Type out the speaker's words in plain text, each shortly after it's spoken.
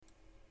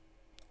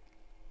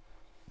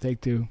Take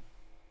two.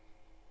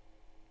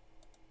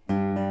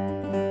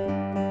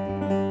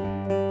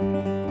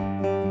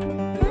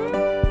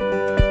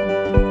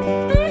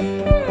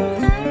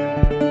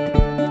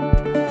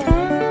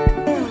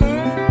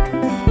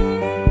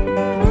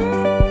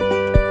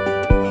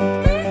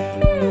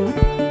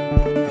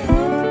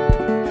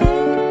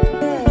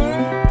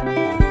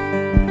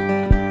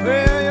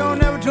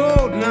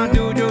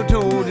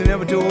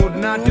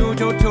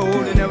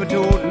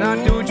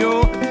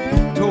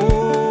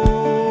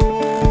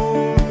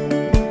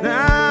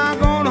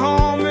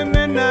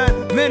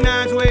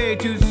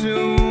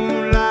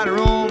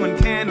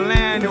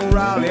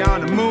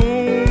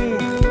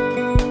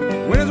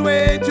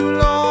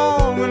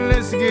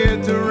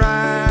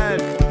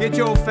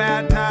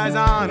 Fat ties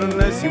on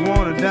unless you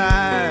wanna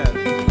dive.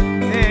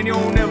 And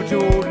you're never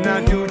too old to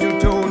not do what you're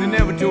told. You're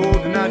never too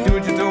old to not do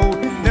what you're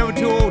told. Never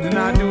too old to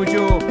not do what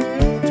you're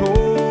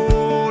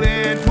told.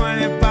 And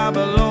 25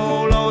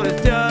 below, Lord,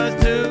 it's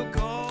just too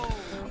cold.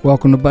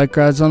 Welcome to Bike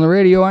Rides on the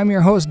Radio. I'm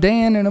your host,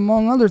 Dan, and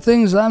among other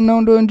things, I'm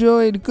known to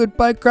enjoy a good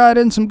bike ride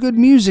and some good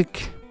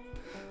music.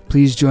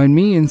 Please join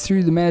me in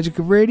Through the Magic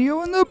of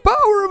Radio and the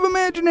Power of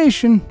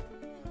Imagination.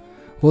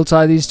 We'll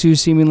tie these two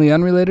seemingly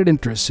unrelated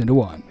interests into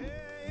one.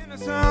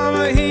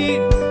 Summer heat,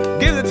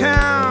 give the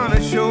town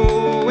a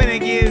show. When it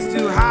gets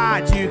too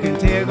hot, you can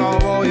take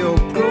off all your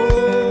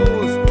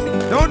clothes.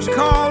 Don't you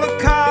call the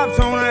cops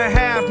on a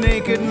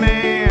half-naked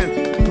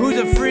man who's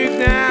a freak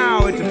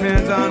now. It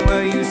depends on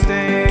where you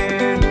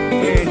stand.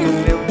 And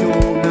you're never too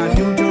old not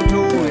do what you're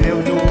told. You're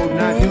never too old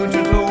not do what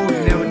you're told.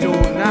 You're never too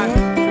old not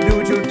do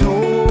what you're told.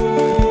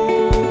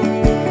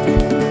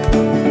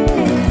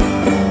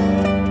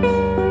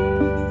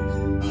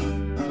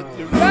 Let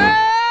the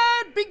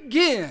ride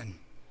begin.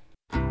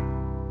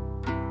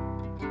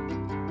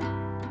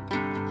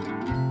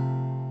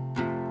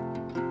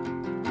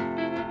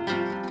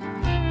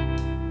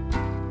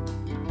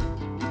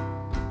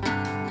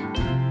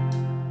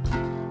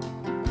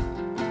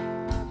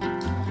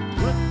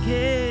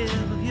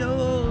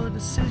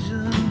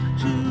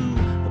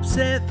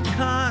 Set the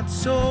cart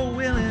so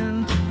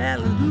willing,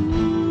 hallelujah.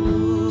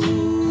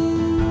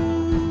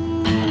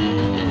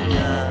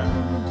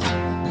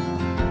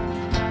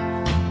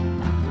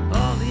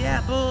 All the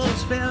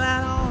apples fell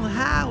out on the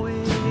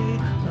highway,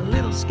 a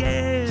little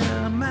scared,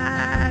 a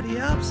mighty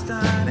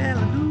upstart,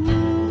 hallelujah.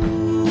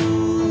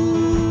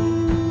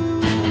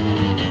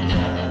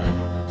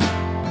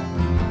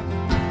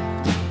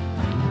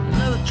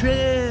 Another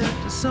trip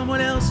to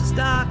someone else's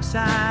dark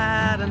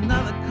side,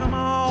 another come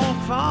on,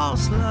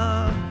 false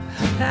love.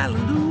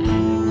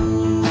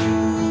 Hallelujah.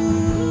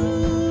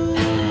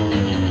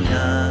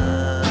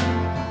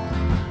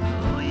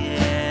 Oh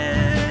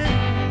yeah.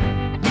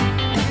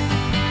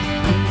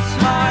 It's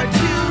hard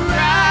to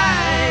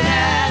ride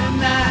at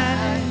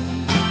night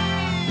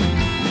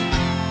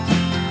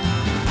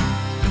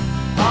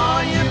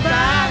on your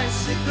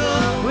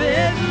bicycle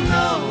with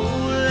no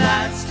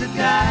lights to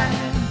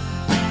guide.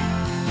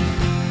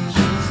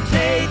 Just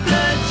take a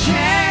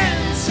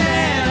chance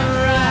and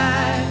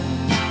ride.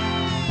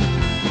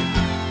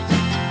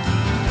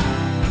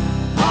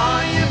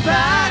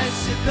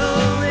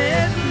 Bicycle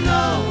with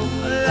no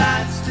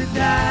lights to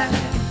guide.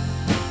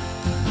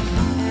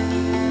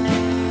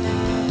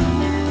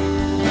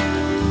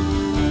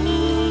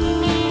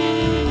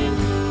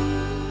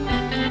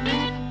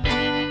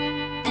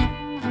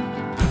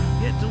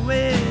 Get to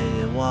where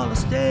you wanna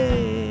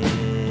stay,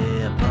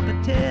 up a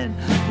tent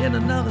in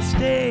another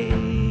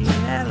state.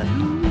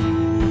 Hallelujah.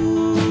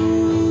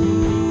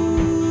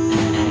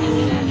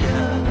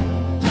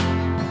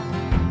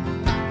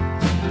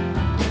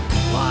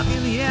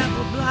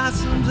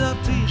 Blossoms up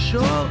to your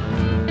shoulder.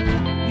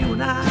 You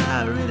and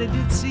I really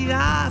did see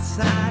our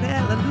side.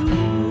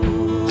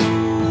 Hallelujah.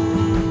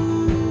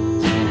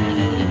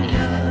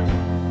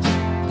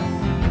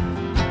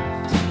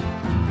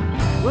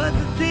 What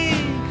to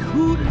think,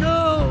 who to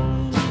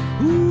know,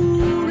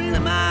 who really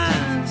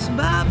minds some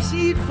Bob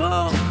Seed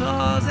phone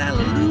calls.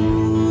 Hallelujah.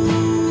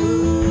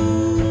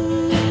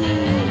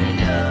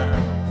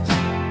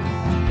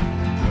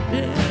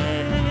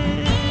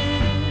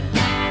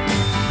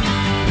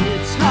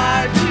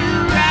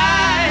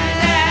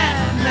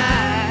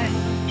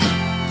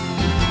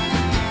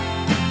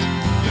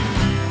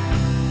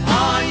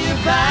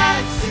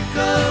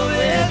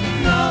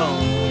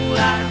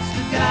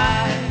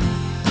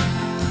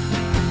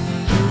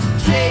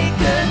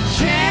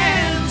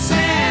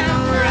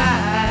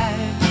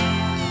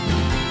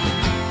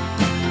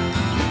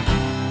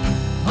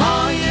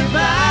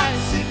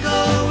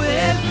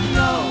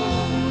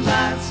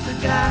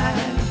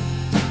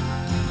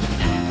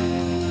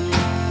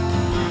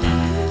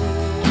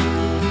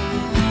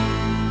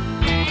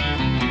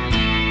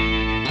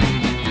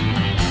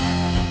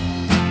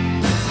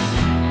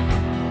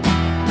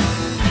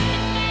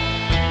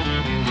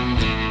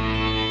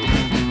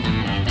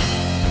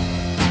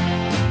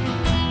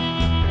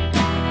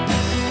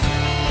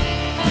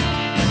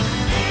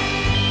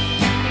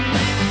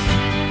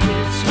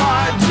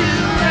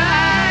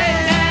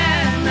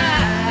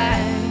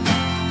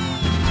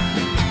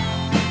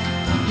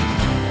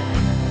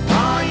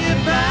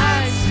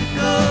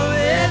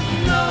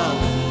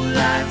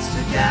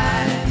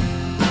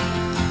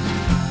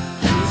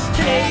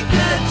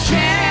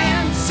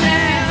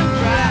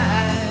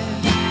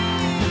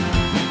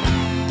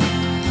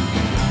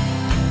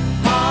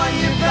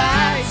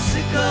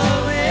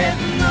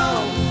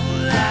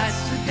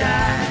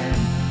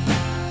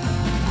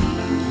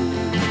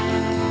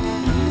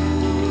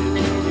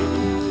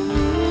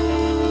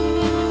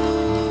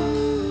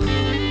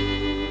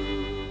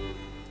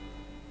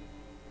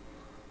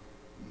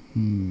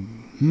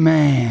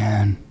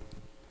 Man.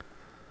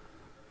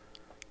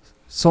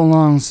 So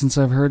long since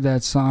I've heard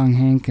that song,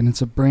 Hank, and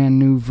it's a brand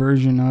new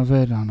version of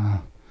it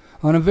on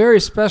a very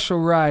special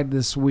ride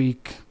this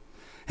week.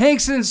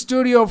 Hank's in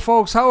studio,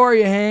 folks. How are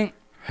you, Hank?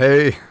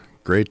 Hey,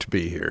 great to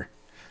be here.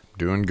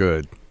 Doing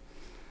good.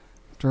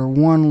 After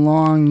one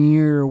long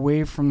year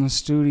away from the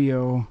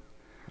studio,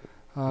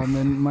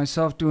 and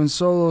myself doing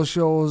solo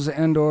shows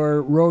and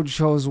or road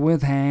shows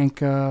with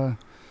Hank,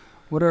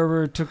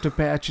 whatever it took to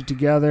patch it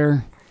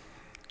together.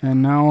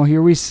 And now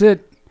here we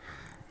sit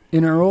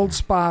in our old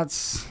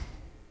spots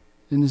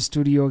in the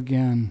studio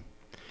again.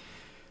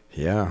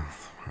 Yeah.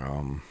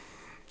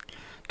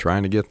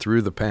 Trying to get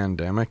through the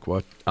pandemic.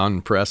 What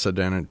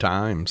unprecedented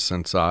times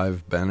since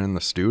I've been in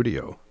the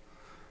studio.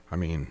 I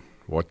mean,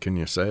 what can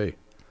you say?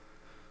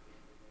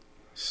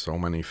 So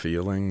many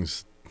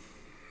feelings.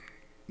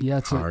 Yeah,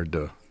 it's hard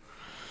to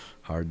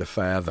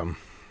fathom.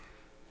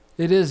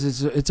 It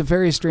is. It's a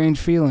very strange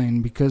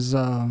feeling because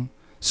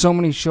so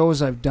many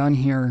shows I've done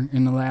here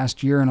in the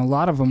last year, and a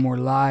lot of them were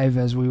live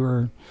as we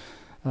were,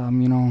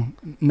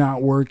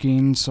 not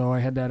working. So I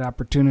had that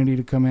opportunity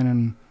to come in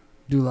and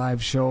do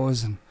live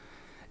shows, and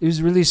it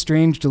was really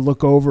strange to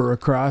look over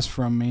across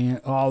from me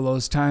all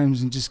those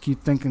times and just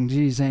keep thinking,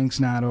 geez, Hank's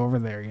not over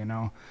there,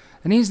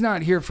 And he's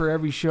not here for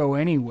every show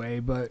anyway,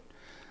 but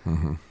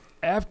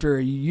after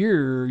a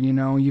year,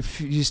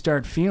 you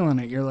start feeling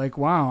it. You're like,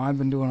 wow, I've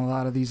been doing a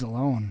lot of these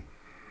alone.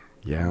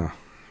 Yeah,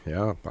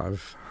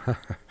 I've a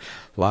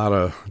lot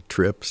of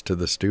trips to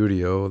the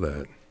studio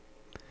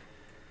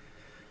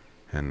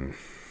and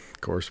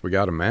of course we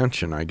got to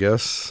mention, I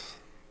guess,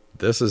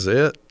 this is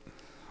it.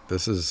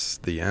 This is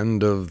the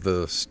end of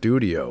the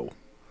studio.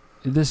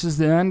 This is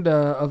the end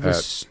of the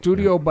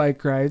studio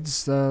bike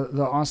rides.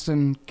 The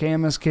Austin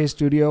KMSK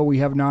studio we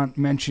have not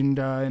mentioned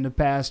in the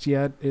past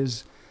yet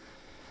is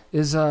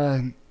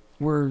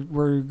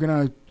we're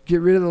gonna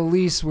get rid of the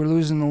lease. We're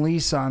losing the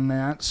lease on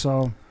that.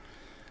 So,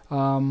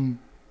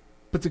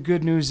 but the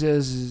good news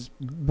is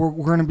we're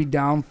gonna be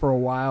down for a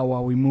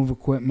while we move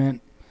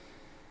equipment.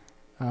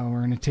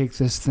 We're gonna take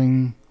this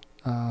thing.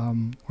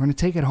 We're gonna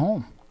take it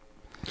home.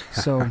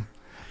 So.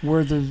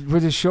 Where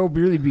the show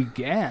really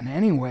began,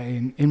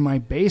 anyway, in my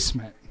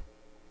basement.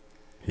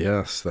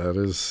 Yes, that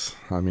is,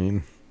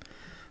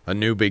 a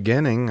new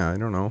beginning. I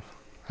don't know.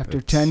 After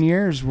 10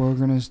 years, we're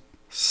going to...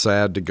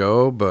 Sad to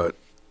go, but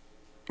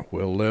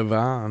we'll live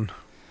on.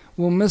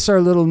 We'll miss our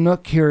little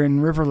nook here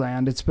in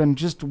Riverland. It's been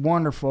just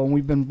wonderful, and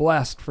we've been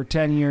blessed for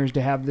 10 years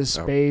to have this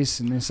space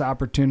and this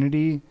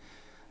opportunity.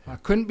 I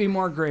couldn't be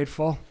more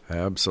grateful.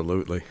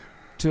 Absolutely.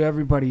 To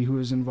everybody who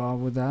was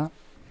involved with that.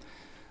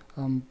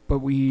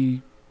 But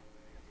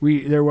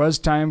there was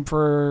time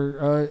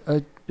for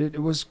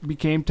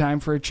became time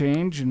for a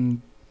change,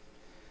 and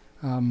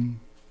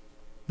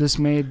this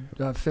made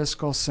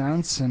fiscal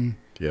sense, and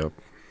yep,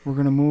 we're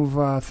gonna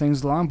move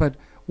things along. But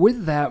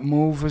with that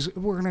move,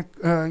 we're gonna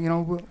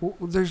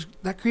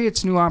that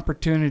creates new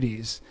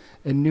opportunities,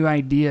 and new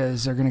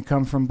ideas are gonna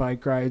come from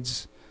bike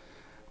rides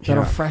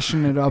that'll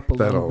freshen it up a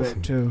little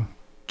bit too.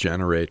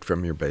 Generate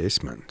from your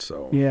basement.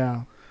 So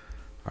yeah,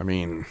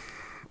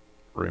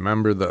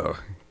 remember the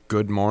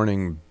Good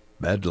Morning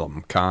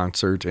Bedlam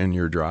concert in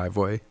your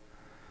driveway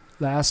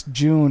last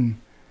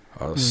June?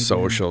 A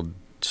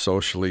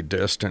socially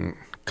distant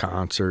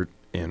concert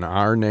in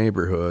our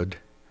neighborhood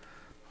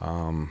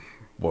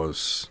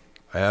was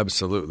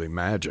absolutely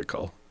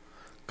magical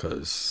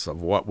because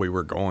of what we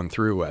were going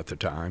through at the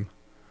time.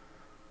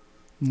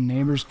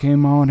 Neighbors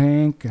came out,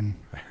 Hank, and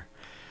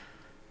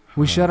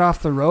we shut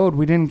off the road.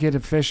 We didn't get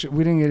efficient.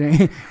 We didn't get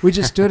any. We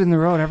just stood in the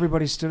road.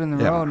 Everybody stood in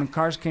the road, and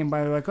cars came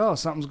by. They're like, "Oh,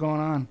 something's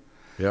going on."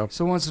 Yep.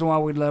 So once in a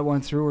while we'd let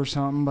one through or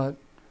something, but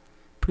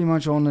pretty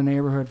much owned the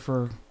neighborhood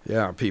for...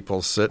 Yeah,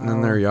 people sitting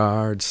in their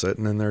yards,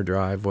 sitting in their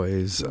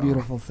driveways.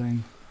 Beautiful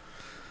thing.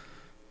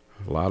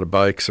 A lot of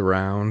bikes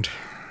around.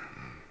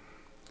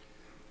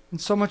 And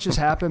so much has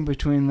happened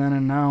between then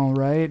and now,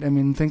 right?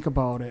 Think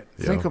about it.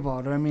 Yep. Think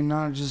about it.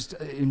 Not just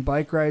in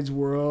bike rides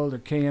world or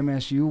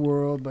KMSU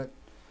world, but...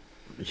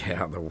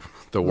 Yeah,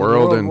 the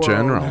world in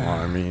general.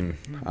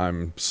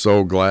 I'm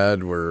so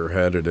glad we're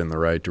headed in the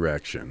right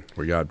direction.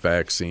 We got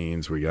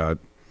vaccines. We got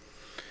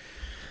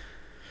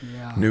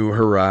new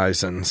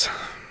horizons.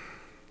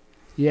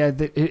 Yeah,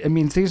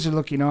 things are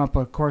looking up.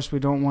 Of course, we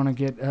don't want to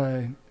get,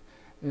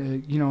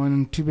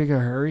 in too big a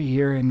hurry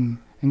here and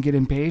get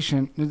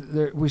impatient.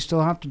 We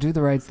still have to do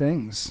the right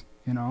things,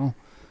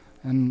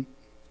 And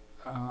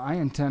I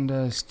intend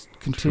to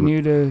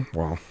continue to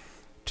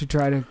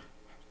try to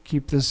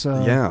keep this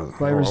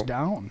virus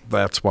down.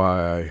 That's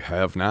why I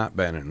have not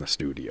been in the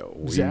studio.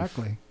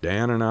 Exactly.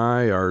 Dan and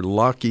I are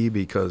lucky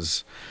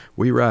because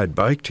we ride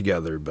bike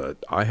together, but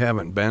I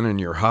haven't been in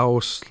your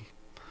house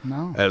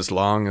as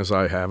long as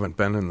I haven't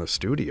been in the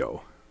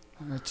studio.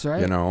 That's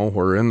right.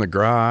 We're in the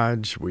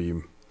garage.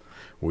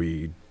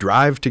 We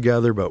drive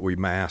together, but we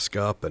mask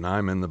up, and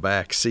I'm in the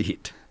back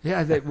seat.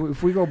 Yeah,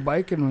 if we go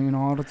biking,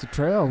 out at the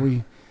trail,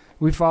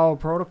 we follow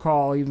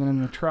protocol even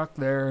in the truck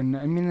there,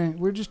 and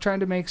we're just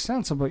trying to make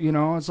sense of it.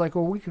 It's like,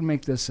 well, we can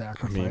make this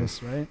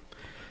sacrifice, right?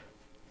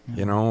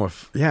 You know,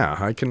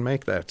 I can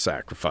make that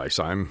sacrifice.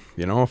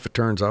 If it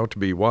turns out to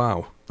be,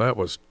 wow, that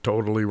was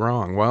totally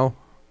wrong. Well,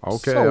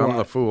 okay, So I'm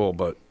the fool,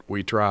 but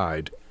we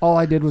tried. All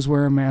I did was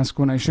wear a mask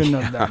when I shouldn't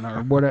have done,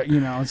 or what?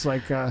 It's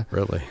like.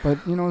 Really?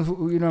 But you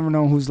never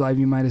know whose life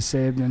you might have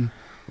saved, and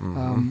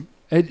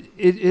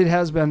it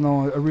has been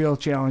though a real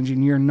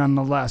challenging year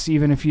nonetheless.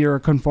 Even if you're a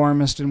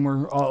conformist and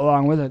we're all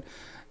along with it,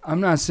 I'm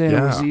not saying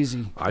it was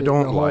easy. I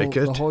don't like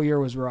it. The whole year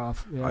was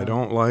rough. Yeah. I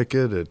don't like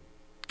it. It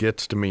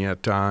gets to me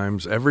at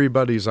times.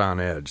 Everybody's on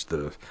edge.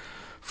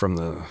 From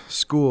the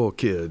school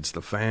kids,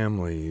 the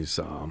families,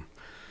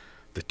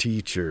 the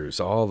teachers,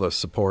 all the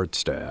support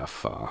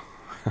staff.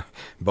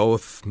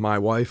 Both my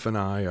wife and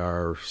I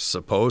are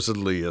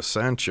supposedly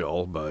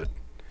essential, but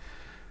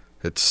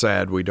it's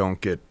sad we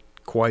don't get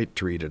quite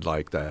treated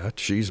like that.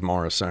 She's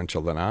more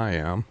essential than I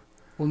am.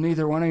 Well,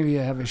 neither one of you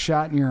have a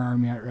shot in your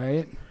arm yet,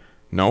 right?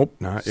 Nope,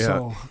 not yet.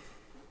 So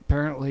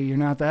apparently you're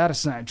not that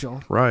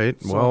essential.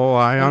 Right. So, well,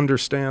 I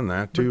understand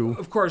that too.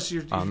 Of course,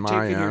 you're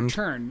taking your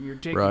turn. You're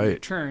taking your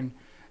turn,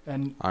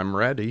 and I'm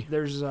ready.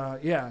 There's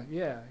yeah.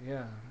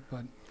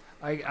 But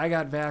I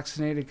got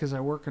vaccinated because I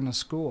work in a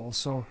school,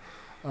 so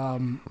I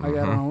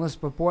got on a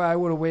list. But boy, I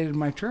would have waited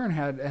my turn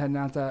had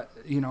not that.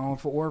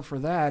 If it were for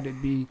that,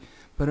 it'd be.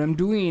 But I'm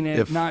doing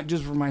it not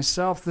just for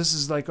myself. This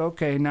is like,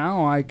 okay,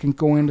 now I can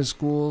go into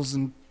schools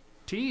and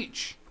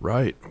teach.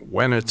 Right.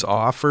 When it's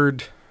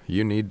offered,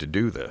 you need to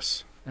do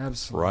this.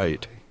 Absolutely.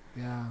 Right.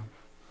 Yeah.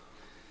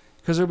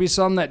 Because there'll be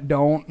some that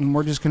don't, and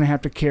we're just going to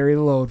have to carry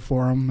the load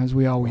for them, as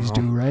we always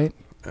do, right?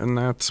 And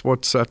that's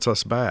what sets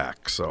us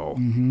back. So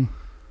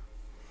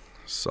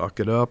suck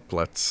it up.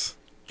 Let's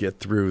get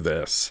through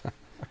this.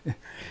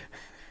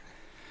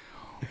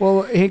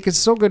 Well, Hank, it's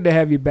so good to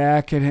have you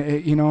back, and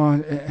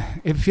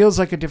it feels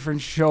like a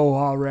different show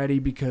already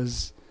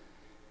because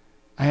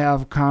I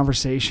have a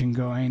conversation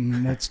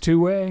going that's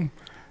two-way,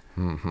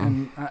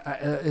 and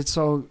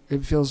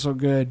it feels so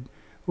good.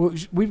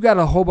 We've got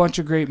a whole bunch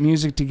of great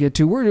music to get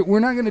to. We're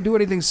not going to do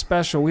anything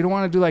special. We don't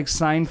want to do like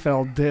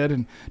Seinfeld did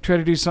and try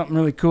to do something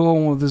really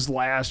cool with his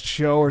last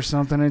show or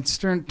something. It's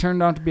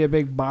turned out to be a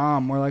big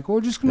bomb. We're like,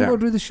 we're just going to go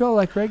do the show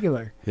like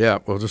regular. Yeah,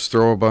 we'll just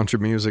throw a bunch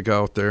of music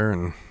out there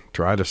and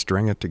try to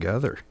string it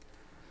together.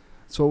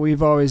 That's what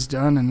we've always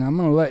done, and I'm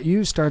going to let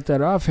you start that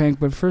off,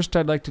 Hank. But first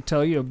I'd like to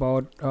tell you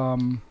about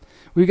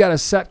we got a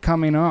set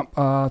coming up,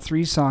 a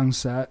 3-song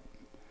set,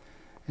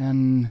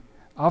 and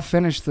I'll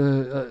finish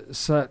the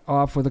set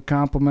off with a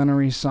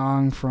complimentary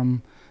song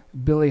from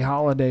Billie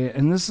Holiday,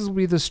 and this will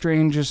be the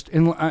strangest,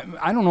 and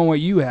I don't know what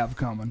you have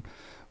coming,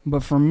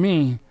 but for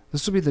me,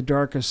 this will be the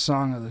darkest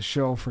song of the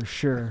show for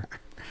sure.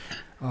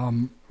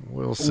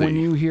 We'll see. When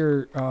you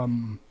hear...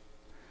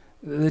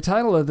 the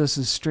title of this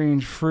is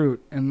Strange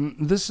Fruit, and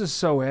this is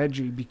so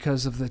edgy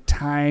because of the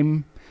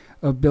time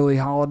of Billie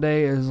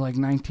Holiday. It was like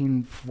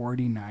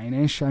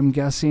 1949-ish, I'm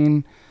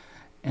guessing,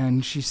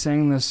 and she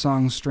sang this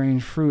song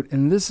Strange Fruit,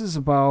 and this is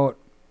about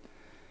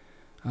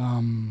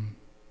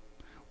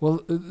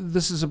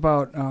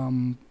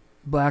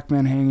black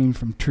men hanging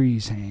from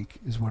trees, Hank,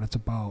 is what it's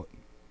about.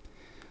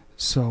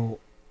 So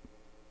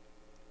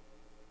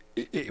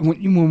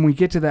when we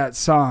get to that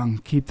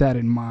song, keep that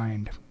in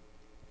mind.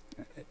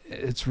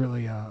 It's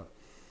really a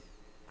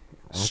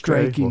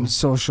striking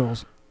social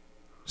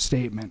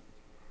statement.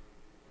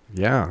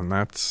 Yeah, and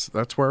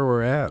that's where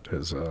we're at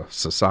as a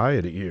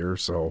society here.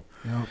 So,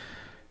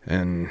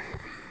 and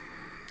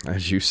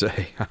as you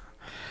say,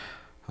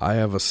 I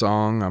have a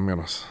song.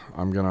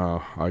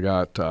 I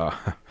got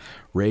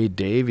Ray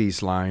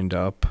Davies lined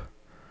up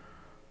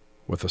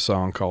with a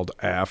song called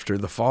 "After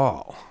the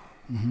Fall,"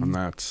 and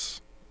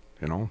that's,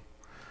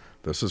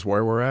 this is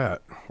where we're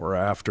at. We're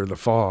after the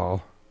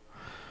fall.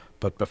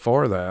 But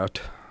before that,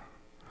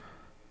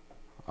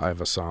 I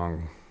have a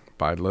song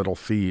by Little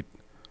Feat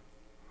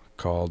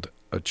called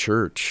 "A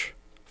Church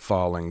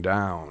Falling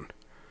Down."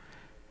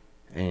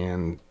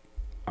 And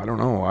I don't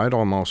know, I'd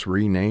almost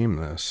rename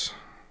this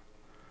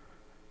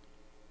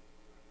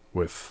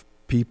with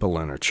 "People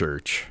in a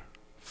Church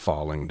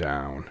Falling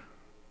Down."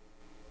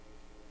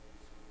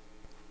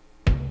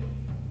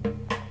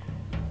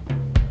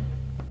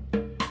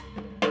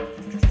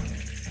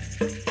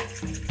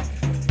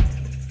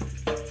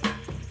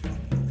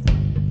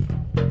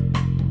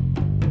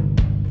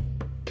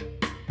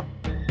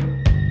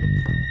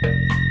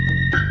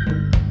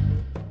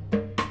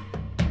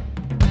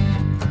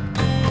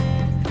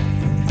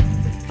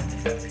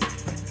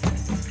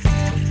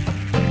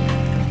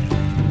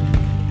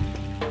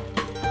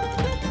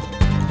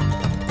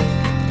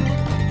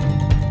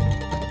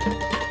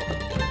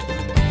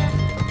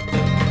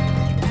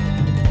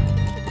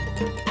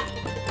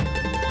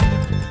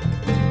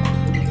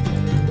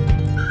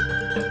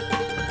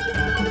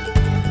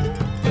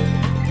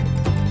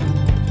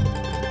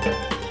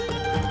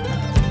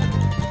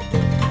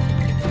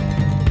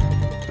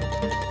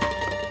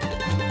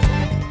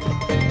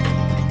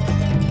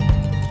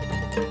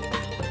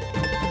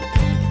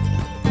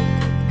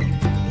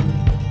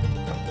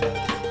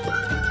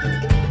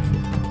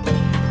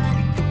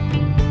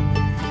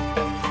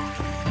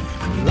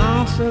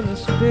 of the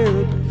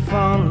spirit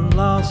fallen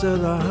loss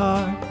of the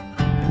heart.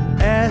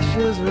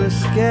 Ashes were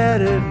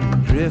scattered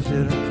and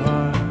drifted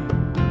apart.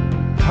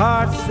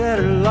 Hearts that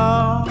are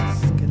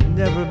lost can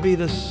never be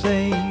the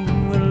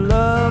same. When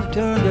love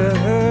turned to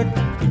hurt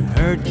and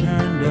hurt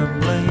turned to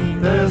blame.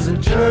 There's a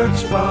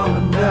church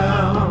falling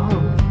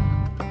down,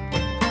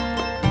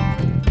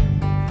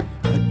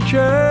 a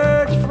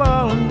church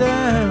falling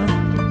down.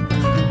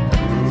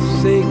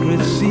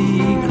 Sacred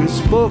secrets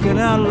spoken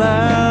out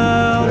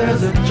loud.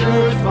 There's a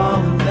church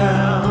falling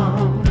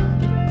down.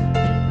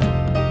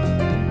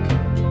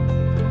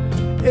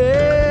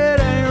 It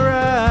ain't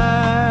right.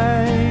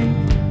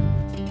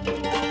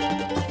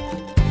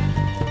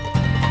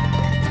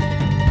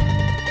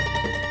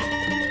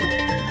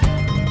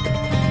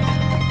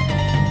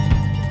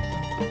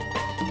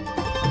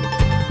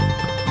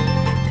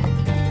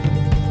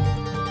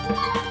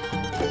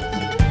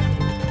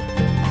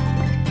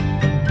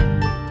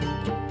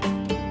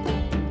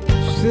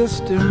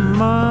 Sister,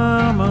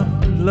 mama,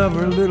 love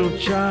her little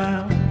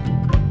child.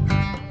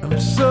 I'm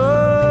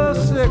so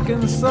sick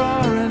and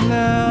sorry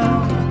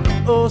now.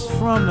 Oaths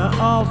from the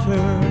altar,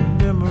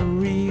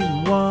 memories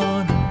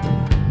won,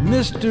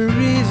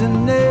 mysteries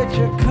in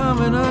nature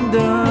coming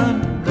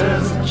undone.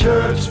 There's a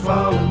church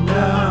falling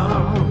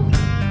down,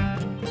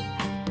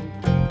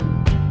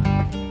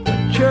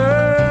 a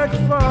church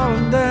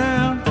falling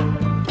down.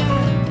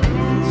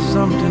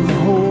 Something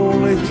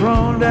holy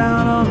thrown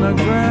down on the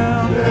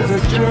ground. There's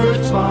a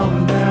church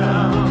falling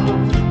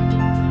down.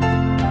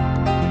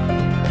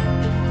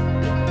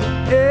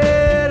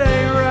 It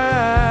ain't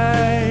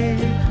right.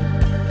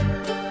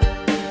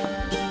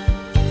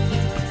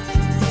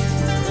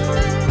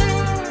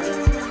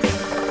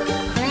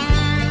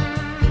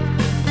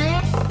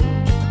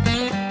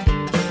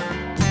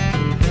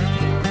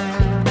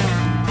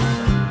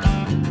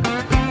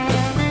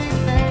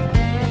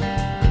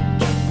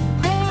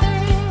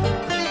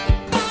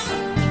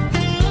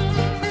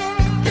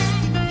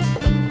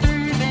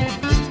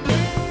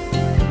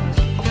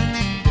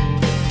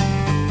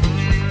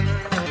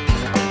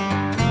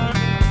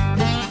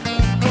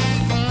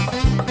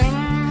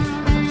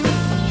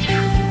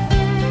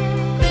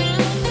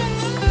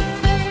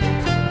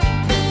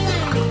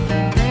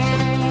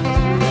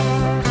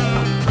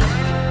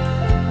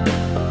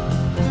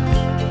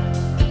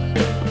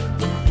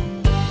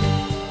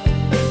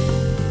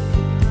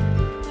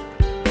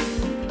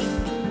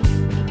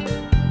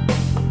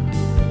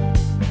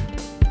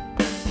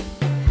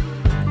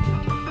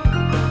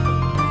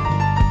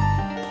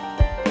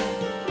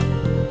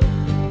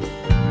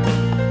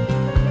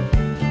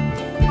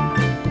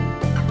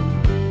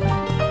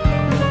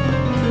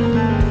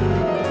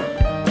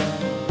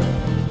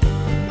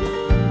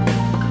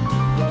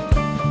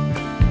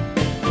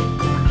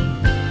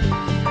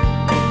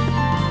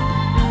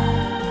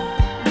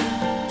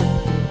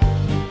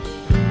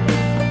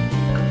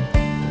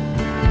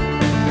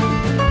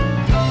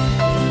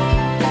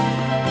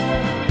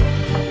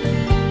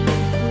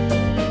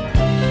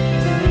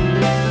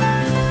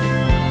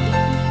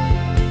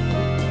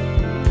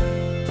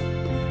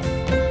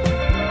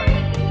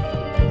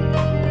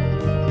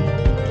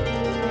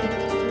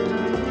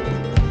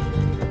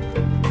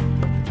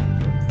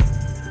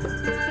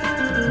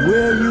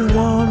 Well, you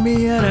warned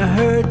me and I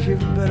heard you,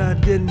 but I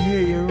didn't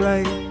hear you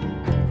right.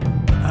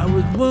 I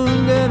was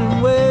wounded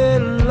and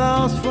wet and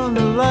lost from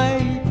the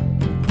light.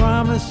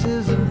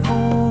 Promises and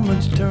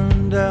omens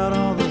turned out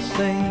all the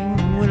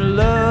same. When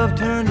love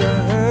turned to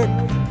hurt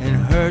and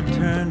hurt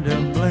turned to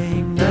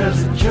blame.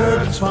 There's a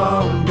church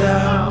falling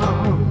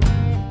down,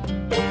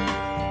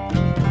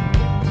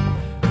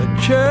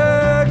 a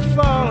church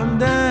falling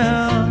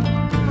down.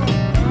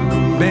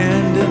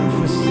 Abandoned,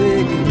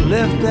 forsaken,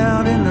 left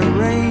out in the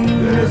rain.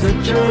 There's a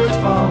church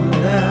falling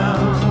down.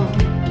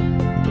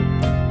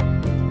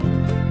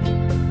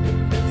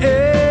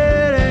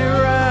 It ain't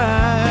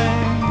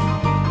right.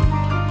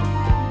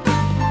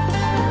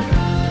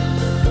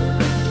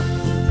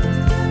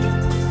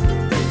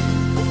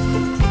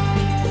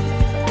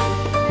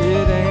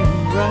 It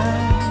ain't right.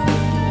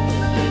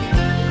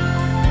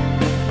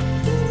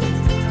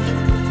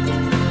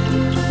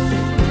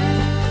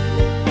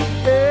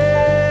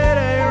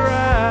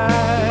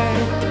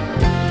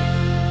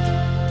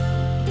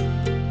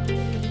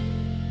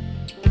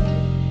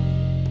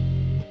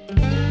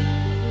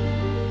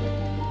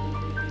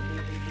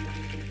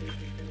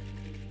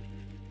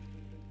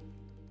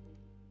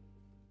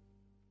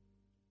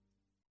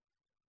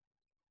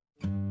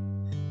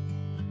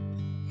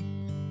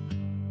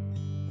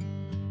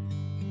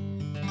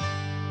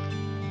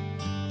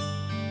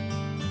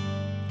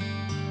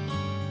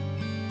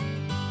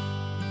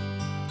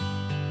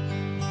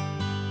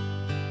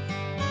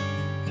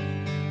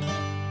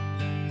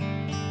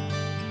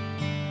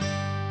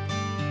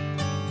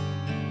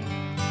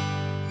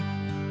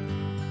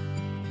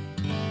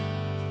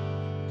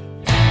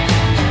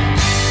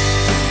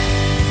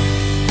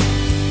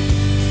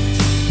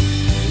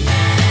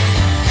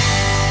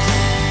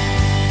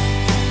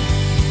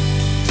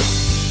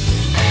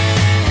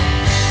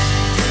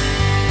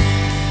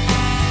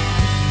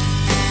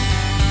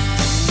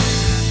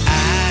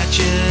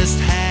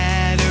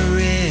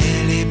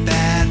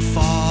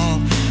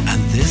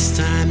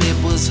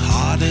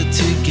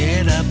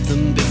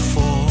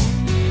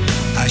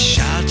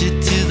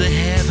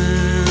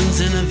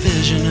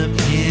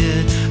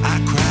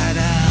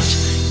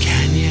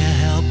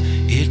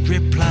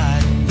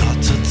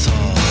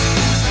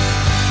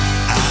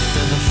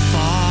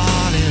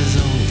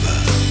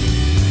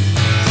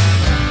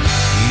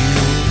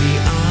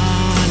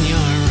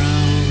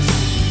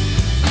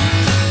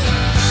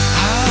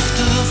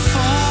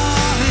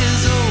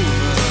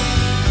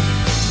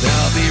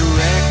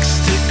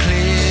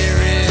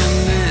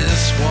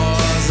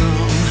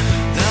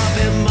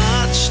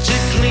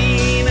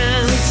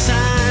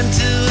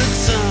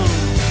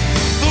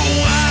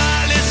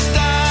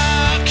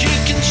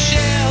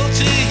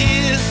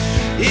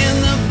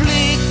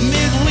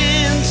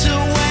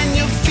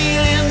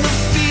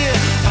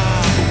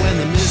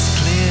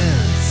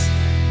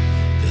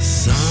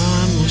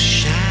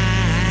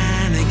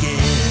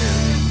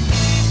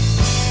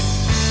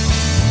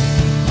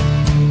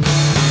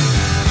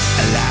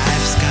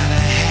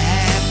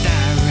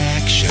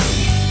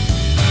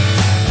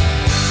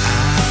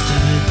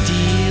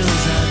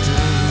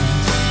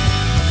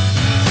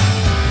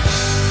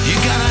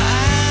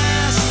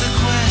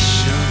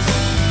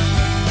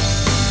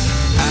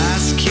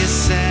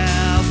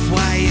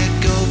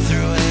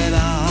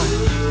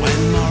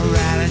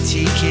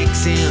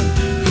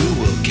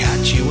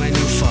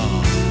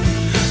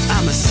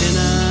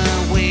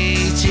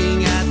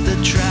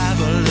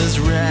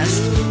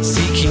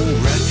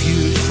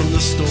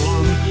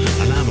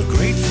 and I'm a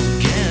grateful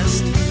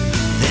guest.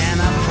 Then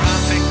a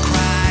prophet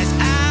cries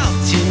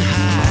out in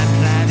high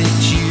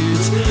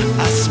platitudes.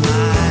 I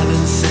smile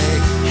and say,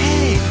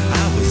 hey,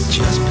 I was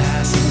just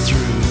passing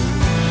through.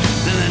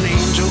 Then an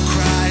angel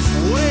cries,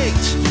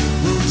 wait,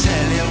 we'll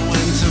tell you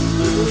when to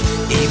move.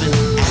 Even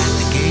at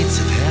the gates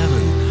of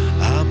heaven,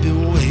 I'll be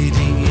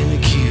waiting in a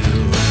queue.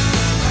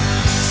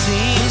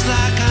 Seems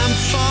like I'm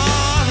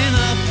falling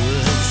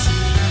upwards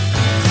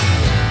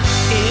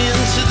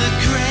into the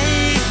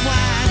great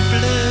white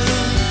blue.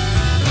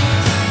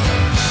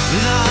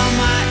 With all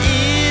my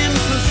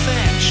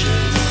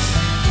imperfections,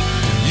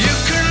 you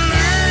can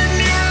learn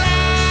new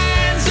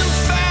lines and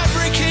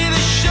fabricate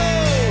a show.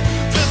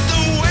 But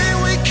the way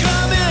we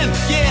come in,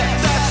 yeah,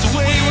 that's the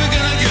way we're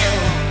gonna go.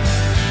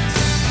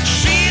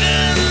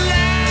 Cheating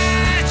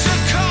lie to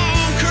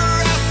conquer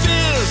our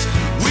fears.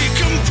 We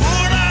can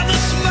put on a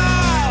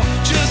smile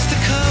just to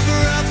cover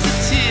up the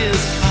tears.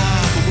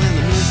 Ah, but when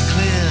the mist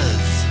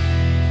clears,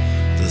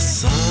 the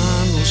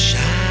sun will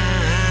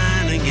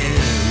shine again.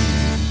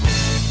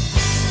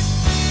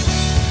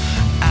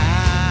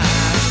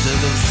 After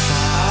the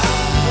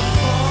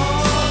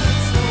fall,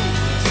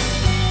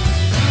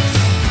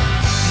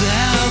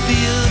 there'll be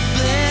a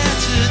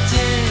better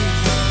day.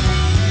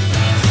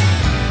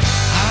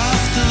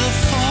 After the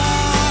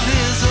fall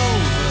is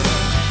over.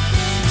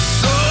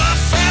 So I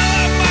fell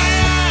on my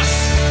ass,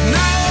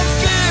 now I'm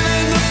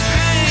feeling the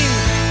pain.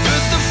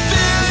 But the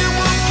feeling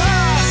will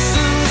pass,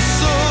 and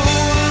so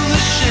will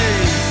the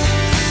shame.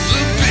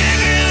 The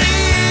bigger the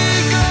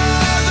ego,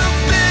 the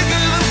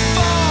bigger the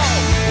fall.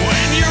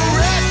 When your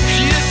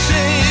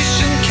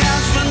reputation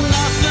counts for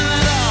nothing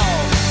at all.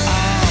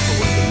 Ah, but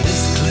when the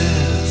mist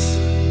clears,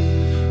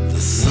 the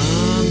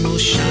sun will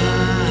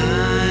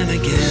shine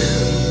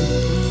again.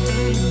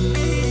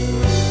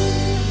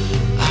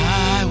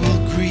 I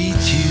will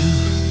greet you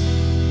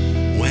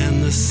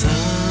when the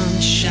sun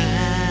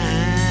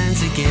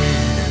shines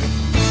again.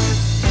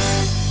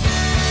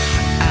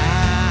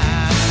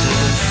 After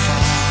the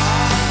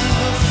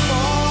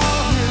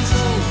fall is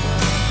over,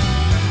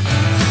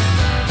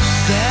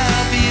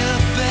 there'll be a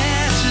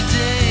better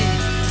day.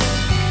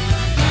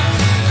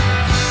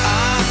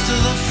 After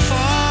the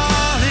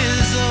fall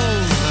is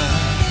over.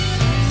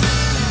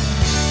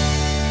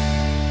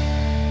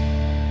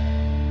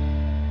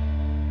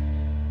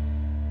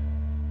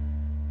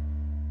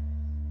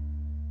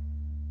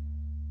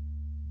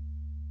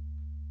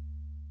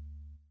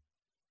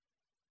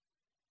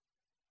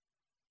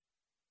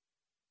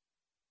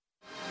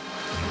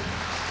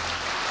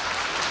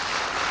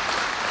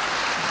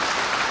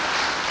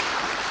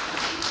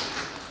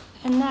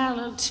 And now a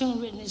little tune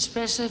written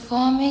especially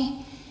for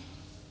me,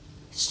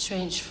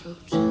 Strange Fruit.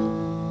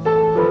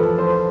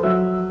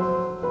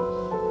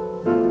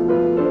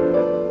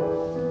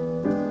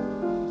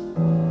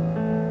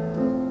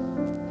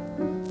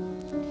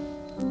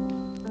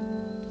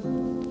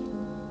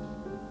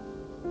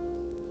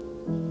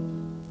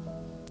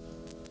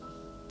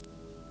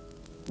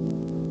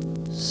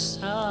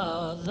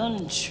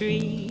 Southern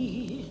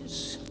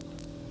trees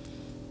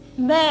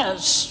bear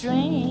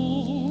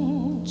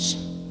strange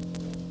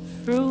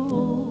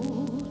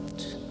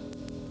fruit,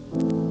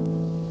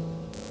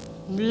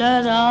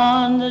 blood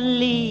on the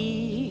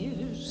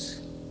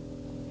leaves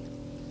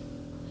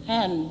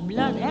and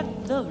blood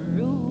at the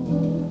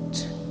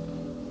root,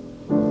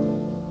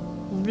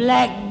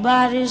 black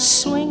bodies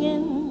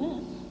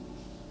swinging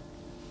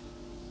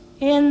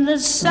in the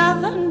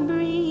southern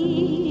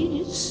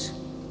breeze,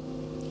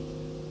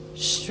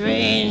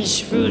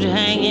 strange fruit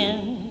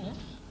hanging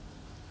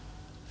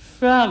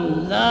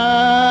from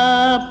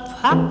the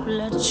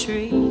poplar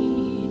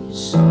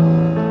trees.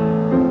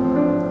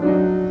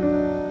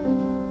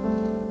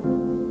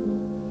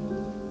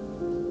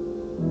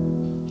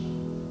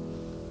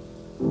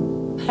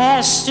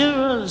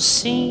 Pastoral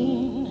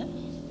scene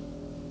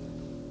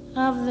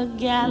of the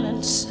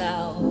gallant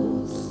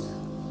South,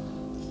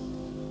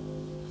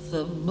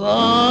 the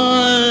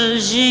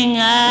bulging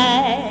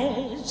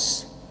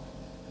eyes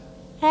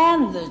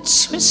and the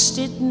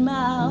twisted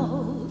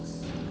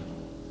mouth,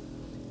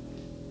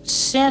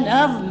 scent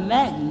of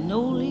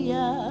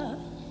magnolia,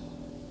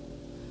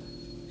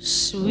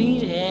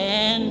 sweet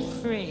and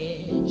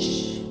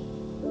fresh.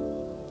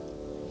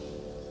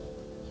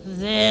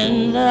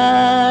 Then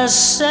the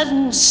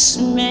sudden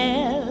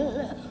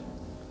smell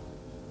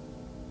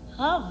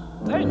of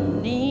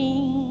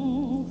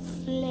burning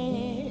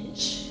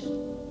flesh.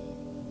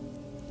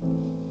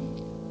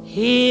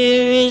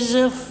 Here is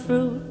a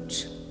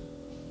fruit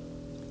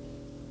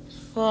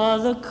for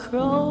the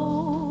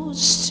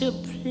crows to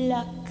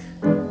pluck,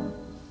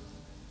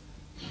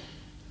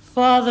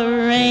 for the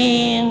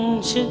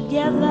rain to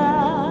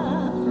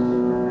gather,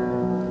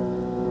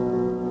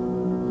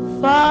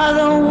 for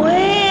the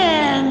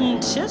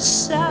wind to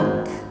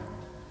suck,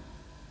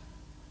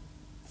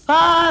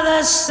 for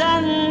the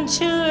sun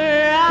to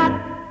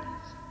rock,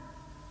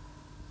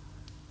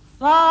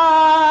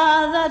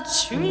 for the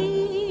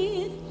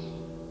tree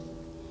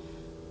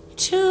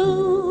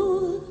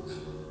to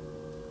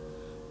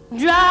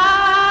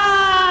dry.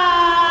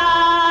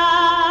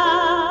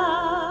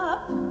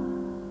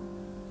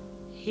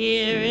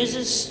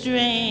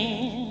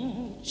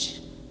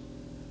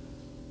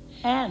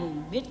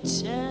 and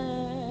bitter.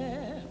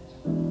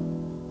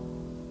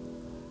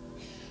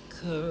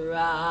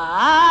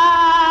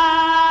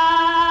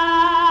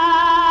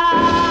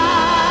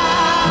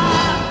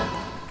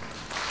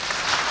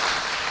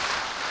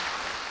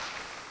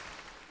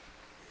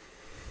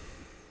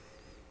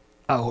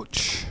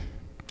 Ouch.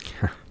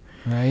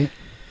 Right?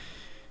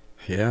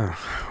 Yeah,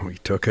 we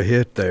took a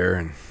hit there,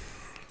 and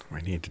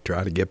we need to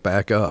try to get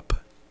back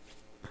up.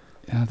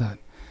 Yeah, that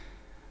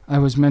I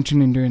was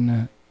mentioning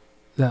during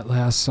that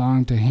last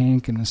song to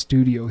Hank in the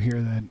studio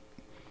here that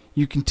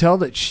you can tell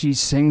that she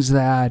sings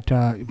that.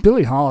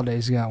 Billie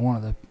Holiday's got one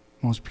of the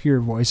most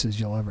pure voices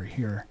you'll ever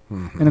hear.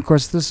 Mm-hmm. And of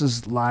course, this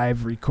is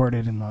live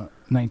recorded in the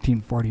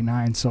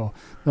 1949, so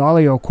the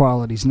audio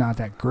quality's not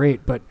that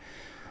great, but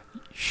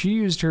she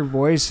used her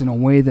voice in a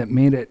way that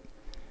made it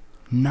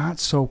not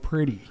so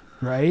pretty,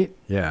 right?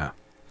 Yeah.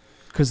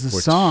 Because the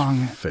Which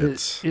song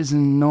fits.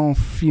 isn't no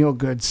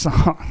feel-good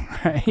song,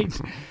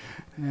 right?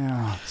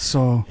 Yeah.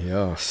 So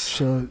Yes.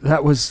 so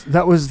that was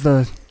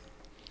the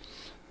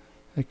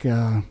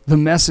the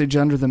message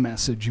under the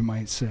message, you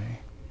might say.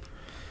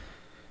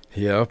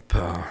 Yep.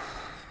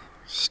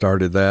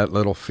 Started that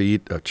Little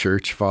Feet, a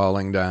church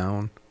falling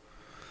down.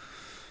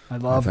 I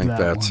love that. I think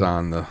that's one.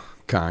 on the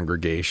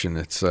congregation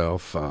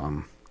itself.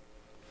 And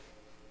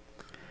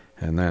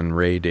then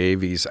Ray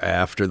Davies,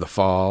 After the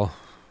Fall.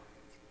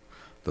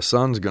 The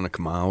sun's going to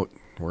come out.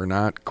 We're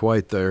not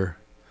quite there.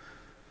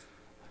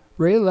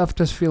 Ray left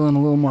us feeling a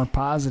little more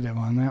positive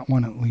on that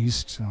one, at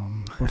least,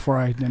 before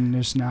I then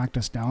just knocked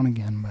us down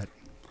again. But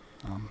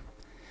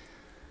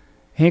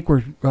Hank,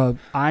 we're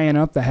eyeing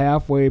up the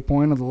halfway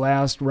point of the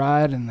last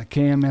ride in the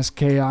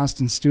KMSK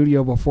Austin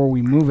studio before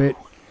we move it.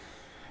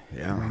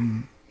 Yeah.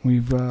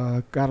 We've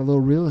got a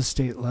little real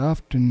estate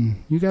left,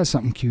 and you got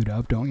something queued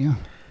up, don't you?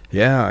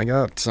 Yeah, I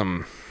got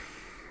some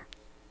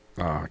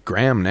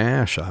Graham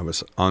Nash I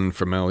was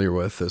unfamiliar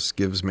with. This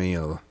gives me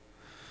a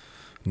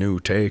new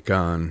take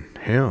on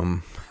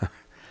him.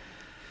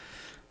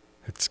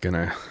 It's going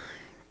to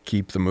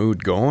keep the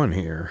mood going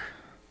here.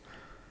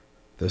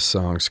 This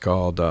song's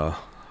called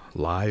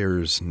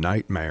Liar's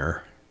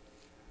Nightmare.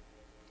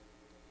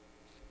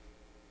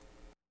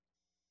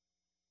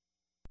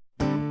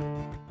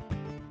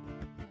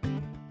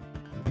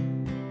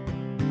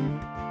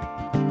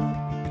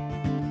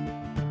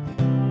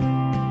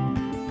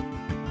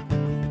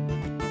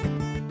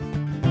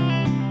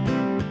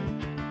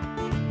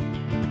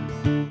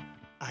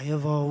 I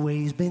have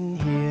always been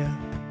here,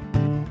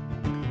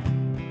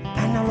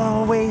 and I'll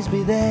always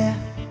be there.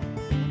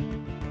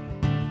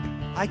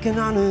 I can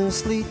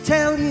honestly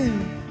tell you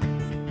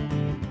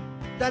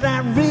that I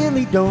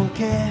really don't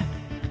care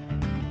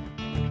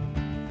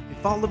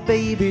if all the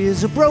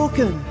babies are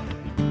broken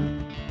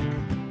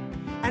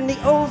and the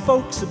old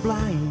folks are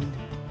blind.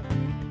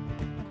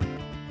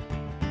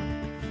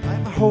 I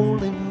have a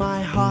hole in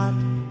my heart,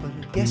 but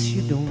I guess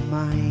you don't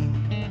mind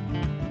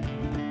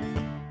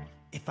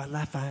if I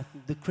laugh at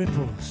the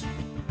cripples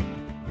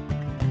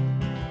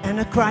and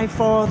I cry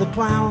for the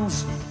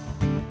clowns,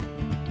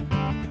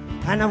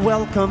 and I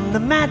welcome the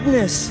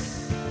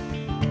madness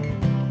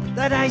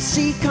that I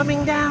see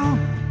coming down,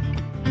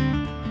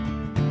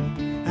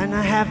 and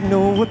I have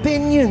no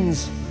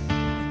opinions,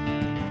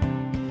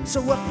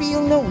 so I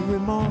feel no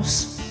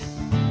remorse.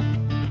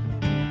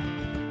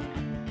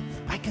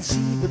 I can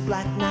see the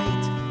Black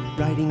Knight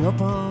riding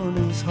up on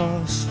his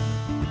horse,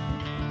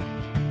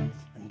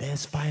 and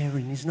there's fire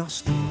in his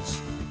nostrils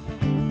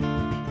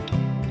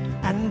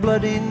and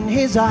blood in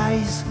his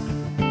eyes,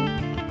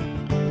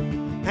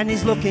 and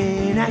he's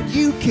looking at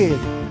you, kid,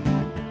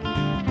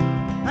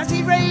 as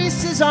he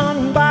races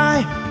on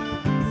by.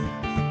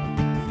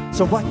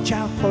 So watch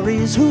out for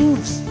his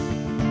hooves,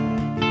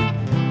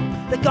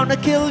 they're gonna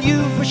kill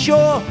you for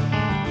sure.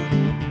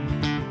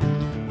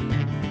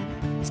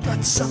 He's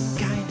got some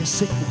kind of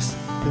sickness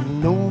that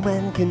no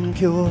man can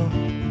cure,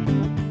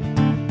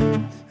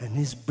 and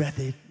his breath,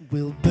 it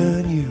will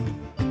burn you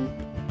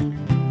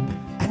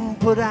and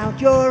put out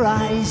your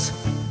eyes.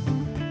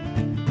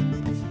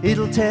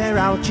 It'll tear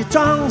out your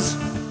tongues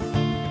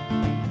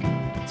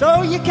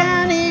so you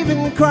can't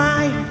even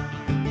cry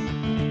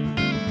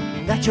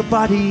that your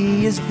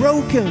body is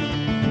broken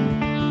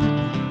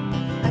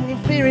and your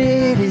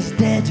spirit is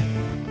dead,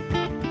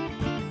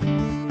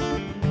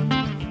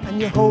 and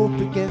you hope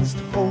against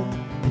hope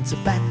it's a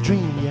bad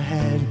dream you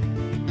had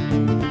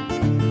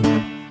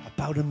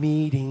about a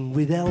meeting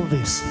with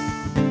Elvis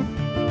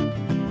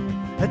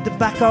at the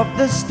back of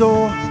the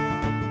store.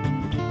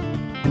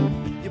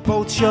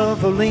 Both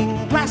shoveling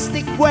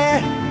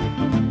plasticware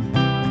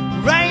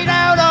right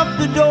out of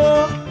the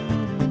door,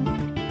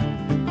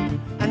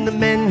 and the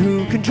men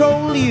who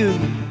control you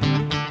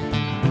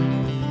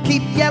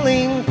keep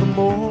yelling for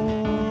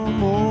more,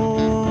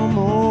 more,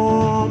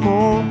 more,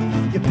 more.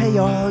 You pay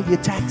all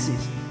your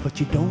taxes, but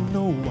you don't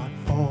know what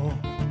for,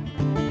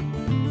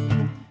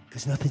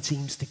 'cause nothing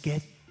seems to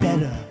get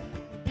better,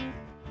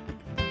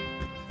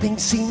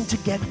 things seem to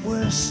get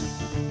worse.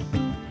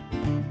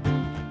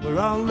 We're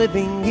all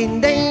living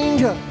in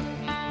danger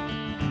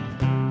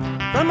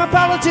from a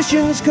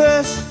politician's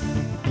curse.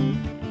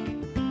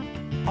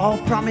 All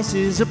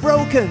promises are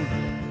broken.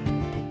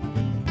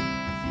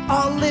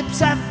 All lips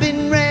have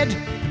been read.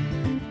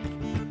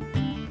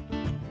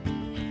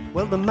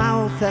 Well, the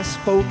mouth has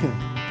spoken,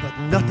 but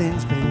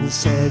nothing's been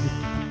said.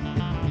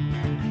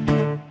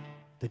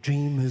 The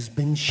dream has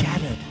been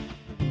shattered.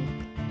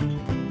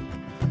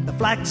 The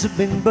flags have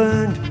been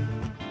burned.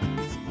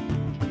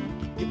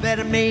 You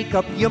better make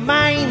up your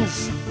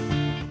minds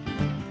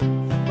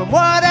from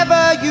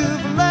whatever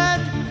you've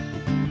learned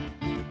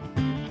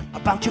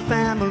about your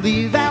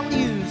family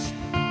values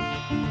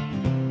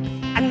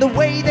and the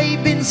way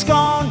they've been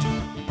scorned.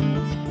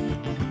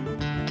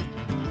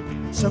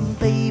 Some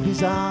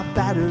babies are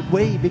battered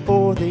way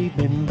before they've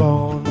been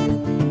born.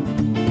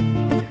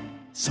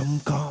 Some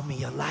call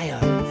me a liar.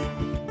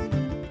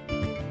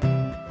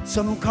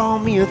 Some call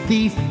me a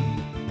thief.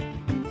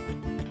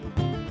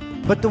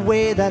 But the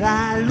way that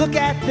I look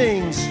at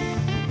things,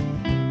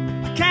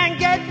 I can't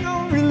get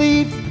no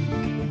relief.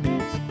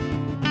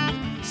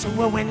 So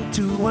I went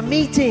to a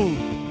meeting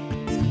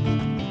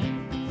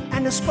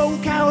and I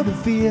spoke out of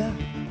fear.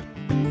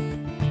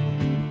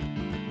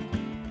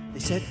 They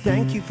said,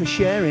 thank you for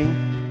sharing.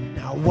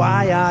 Now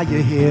why are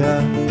you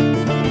here?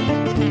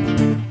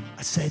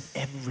 I said,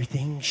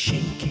 everything's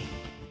shaking,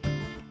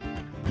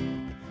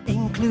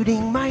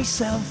 including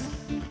myself.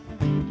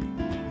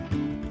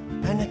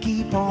 And I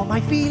keep all my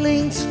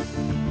feelings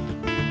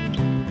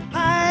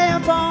high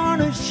up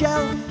on a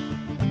shelf,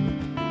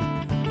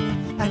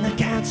 and I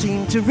can't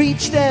seem to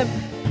reach them,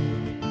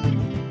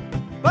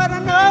 but I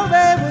know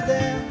they were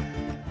there.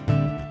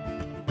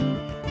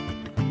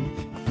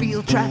 I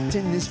feel trapped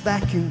in this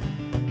vacuum,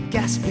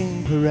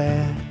 gasping for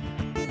air.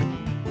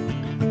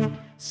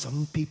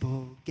 Some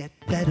people get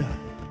better,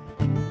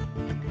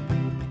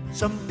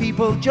 some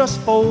people just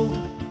fold.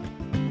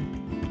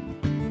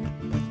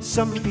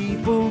 Some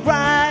people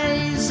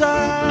rise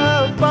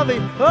above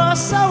it, or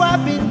so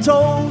I've been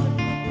told.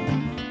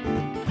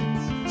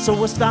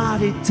 So I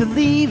started to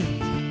leave.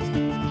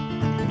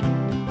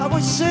 I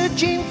was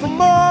searching for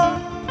more.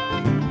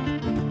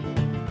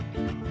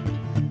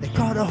 They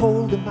caught a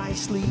hold of my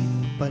sleeve,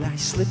 but I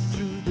slipped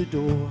through the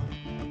door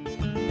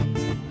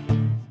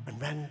and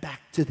ran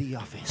back to the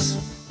office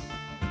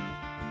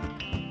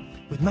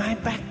with my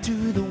back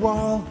to the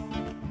wall.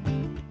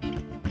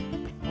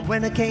 And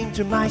when I came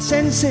to my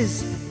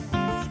senses,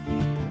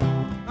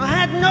 I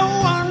had no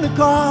one to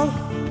call.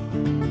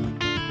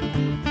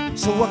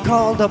 So I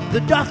called up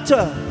the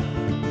doctor.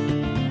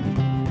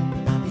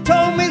 He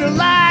told me to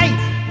lie.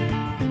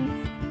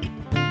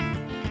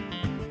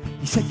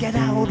 He said, get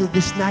out of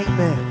this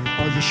nightmare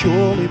or you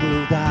surely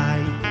will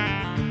die.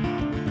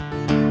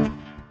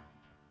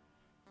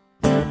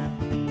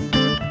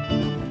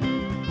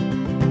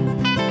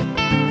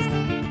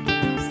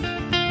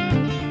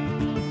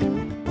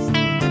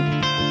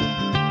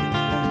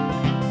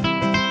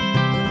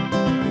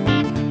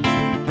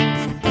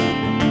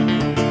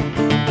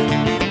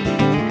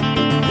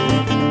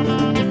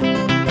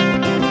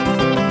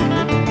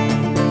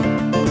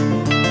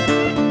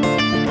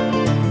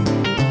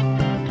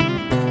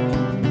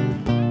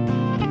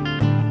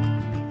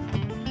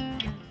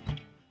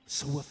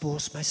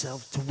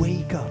 Myself to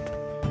wake up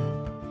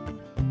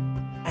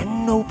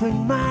and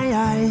open my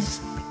eyes,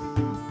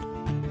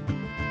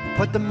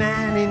 but the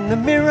man in the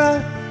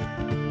mirror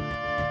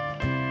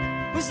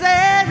was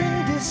there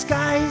in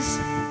disguise.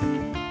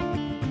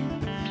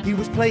 He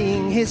was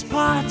playing his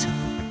part,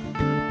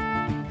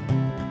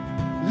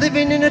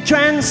 living in a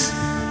trance,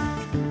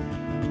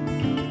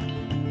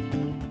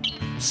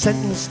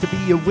 sentenced to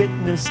be a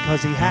witness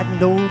 'cause he had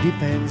no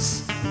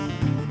defense.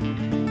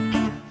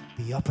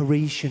 The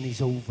operation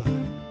is over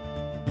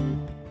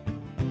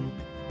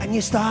and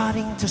you're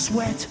starting to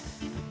sweat,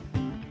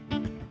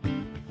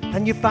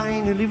 and you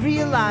finally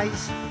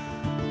realize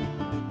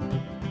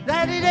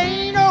that it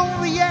ain't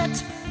over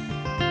yet,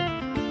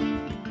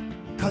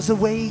 'cause the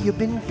way you've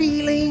been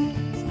feeling,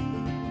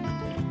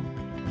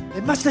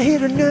 it must have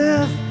hit a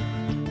nerve.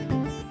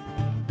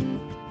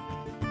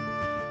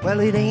 Well,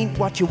 it ain't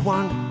what you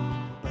want,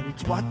 but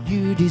it's what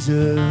you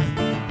deserve.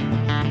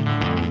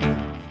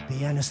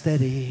 The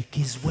anesthetic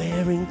is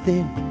wearing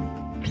thin.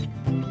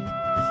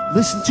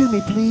 Listen to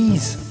me,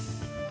 please.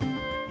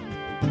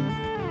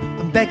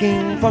 I'm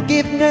begging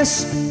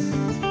forgiveness.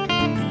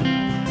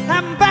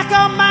 I'm back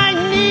on my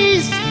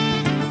knees,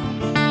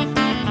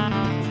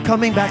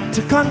 coming back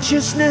to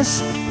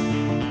consciousness.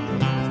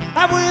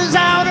 I was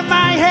out of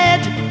my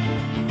head.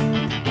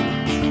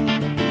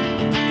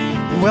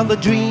 Well, the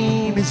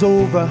dream is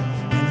over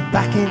and I'm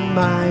back in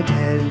my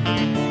bed.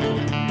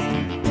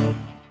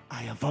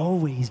 I have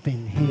always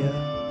been here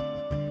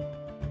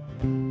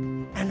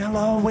and I'll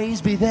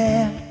always be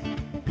there.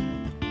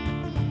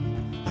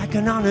 I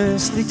can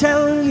honestly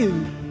tell you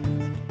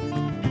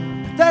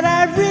that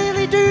I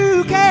really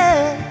do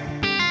care.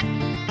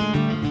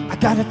 I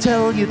gotta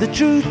tell you the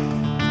truth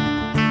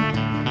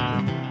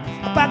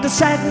about the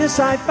sadness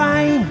I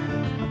find.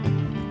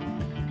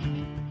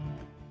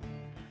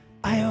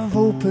 I have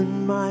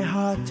opened my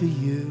heart to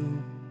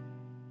you,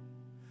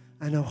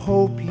 and I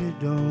hope you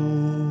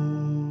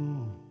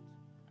don't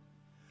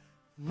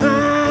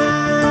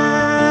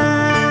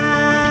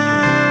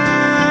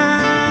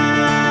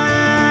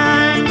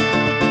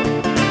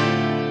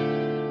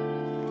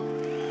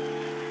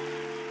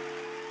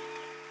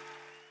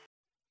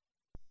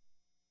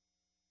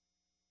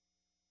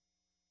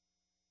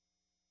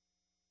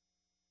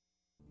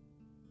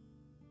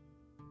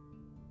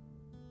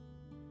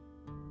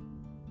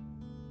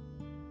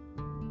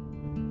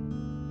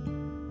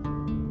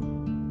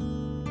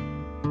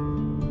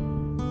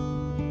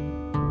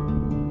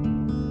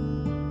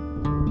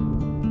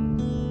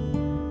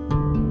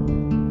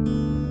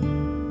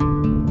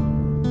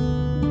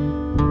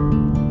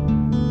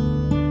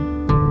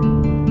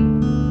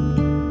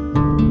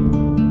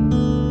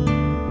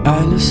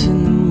Fearless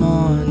in the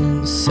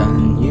morning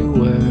sun, you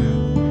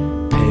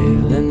were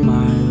pale and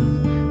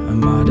mild, a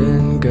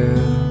modern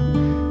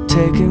girl,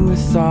 taken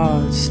with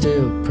thoughts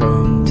still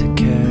prone to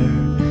care,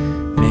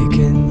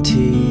 making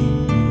tea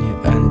in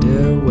your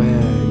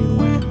underwear. You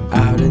went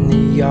out in the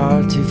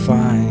yard to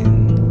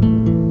find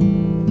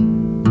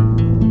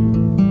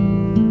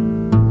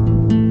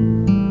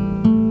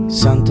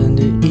something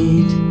to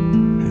eat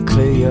and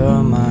clear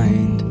your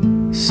mind.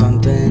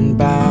 Something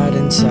bad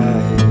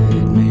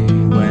inside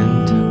me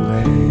went away.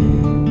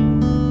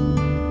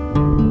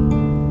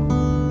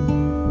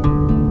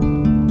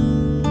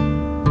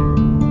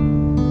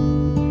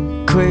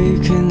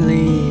 Quaking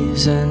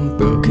leaves and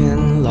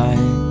broken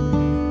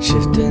light,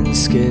 shifting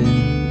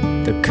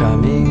skin, the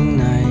coming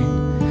night.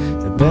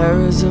 The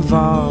bearers of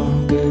all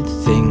good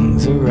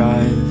things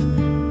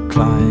arrive,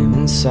 climb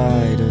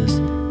inside us,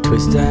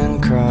 twist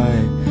and cry,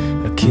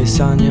 a kiss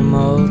on your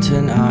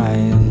molten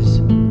eyes.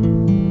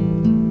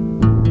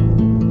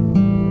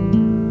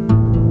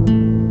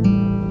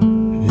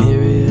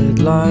 Myriad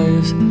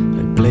lives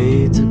like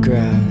blades of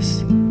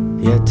grass,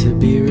 yet to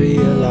be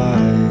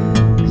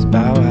realized,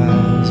 bow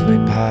as we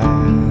pass.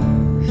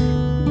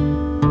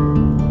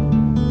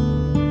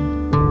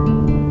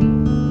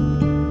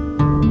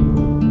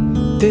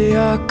 They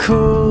are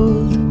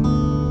cold,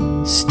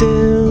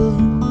 still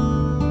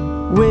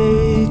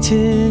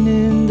waiting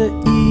in the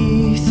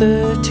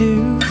ether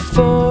to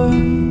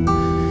form,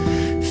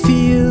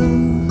 feel,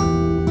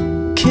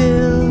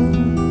 kill,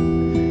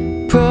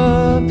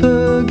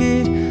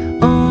 propagate,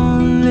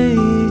 only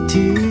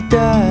to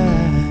die.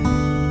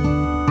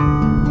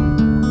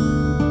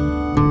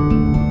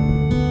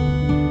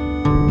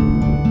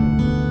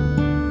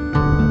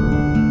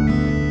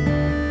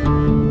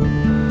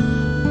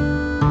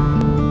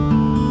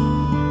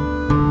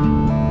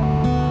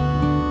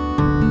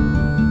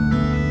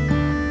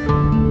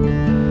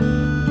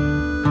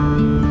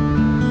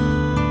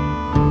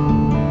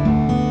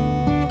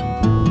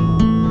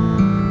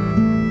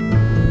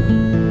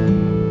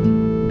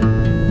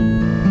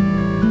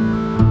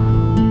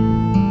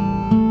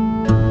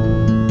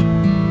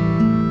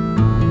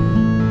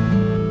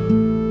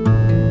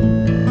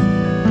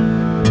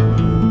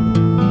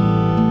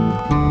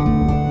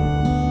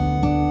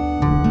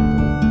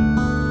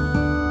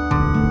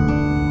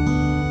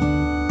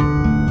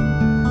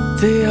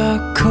 They are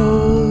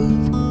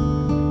cold,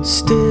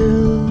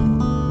 still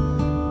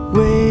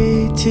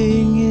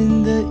waiting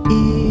in the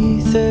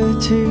ether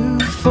to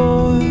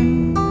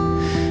form,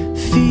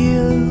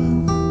 feel,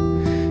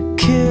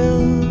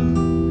 kill,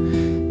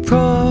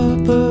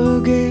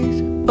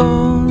 propagate,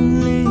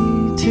 only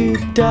to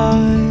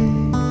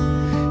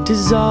die,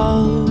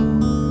 dissolve,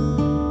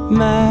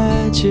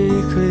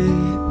 magically,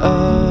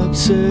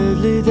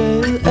 absurdly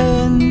they'll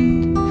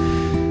end,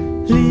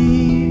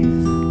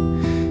 leave,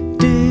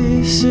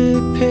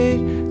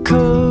 dissipate,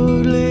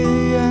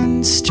 coldly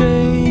and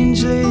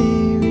strangely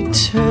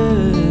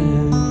return.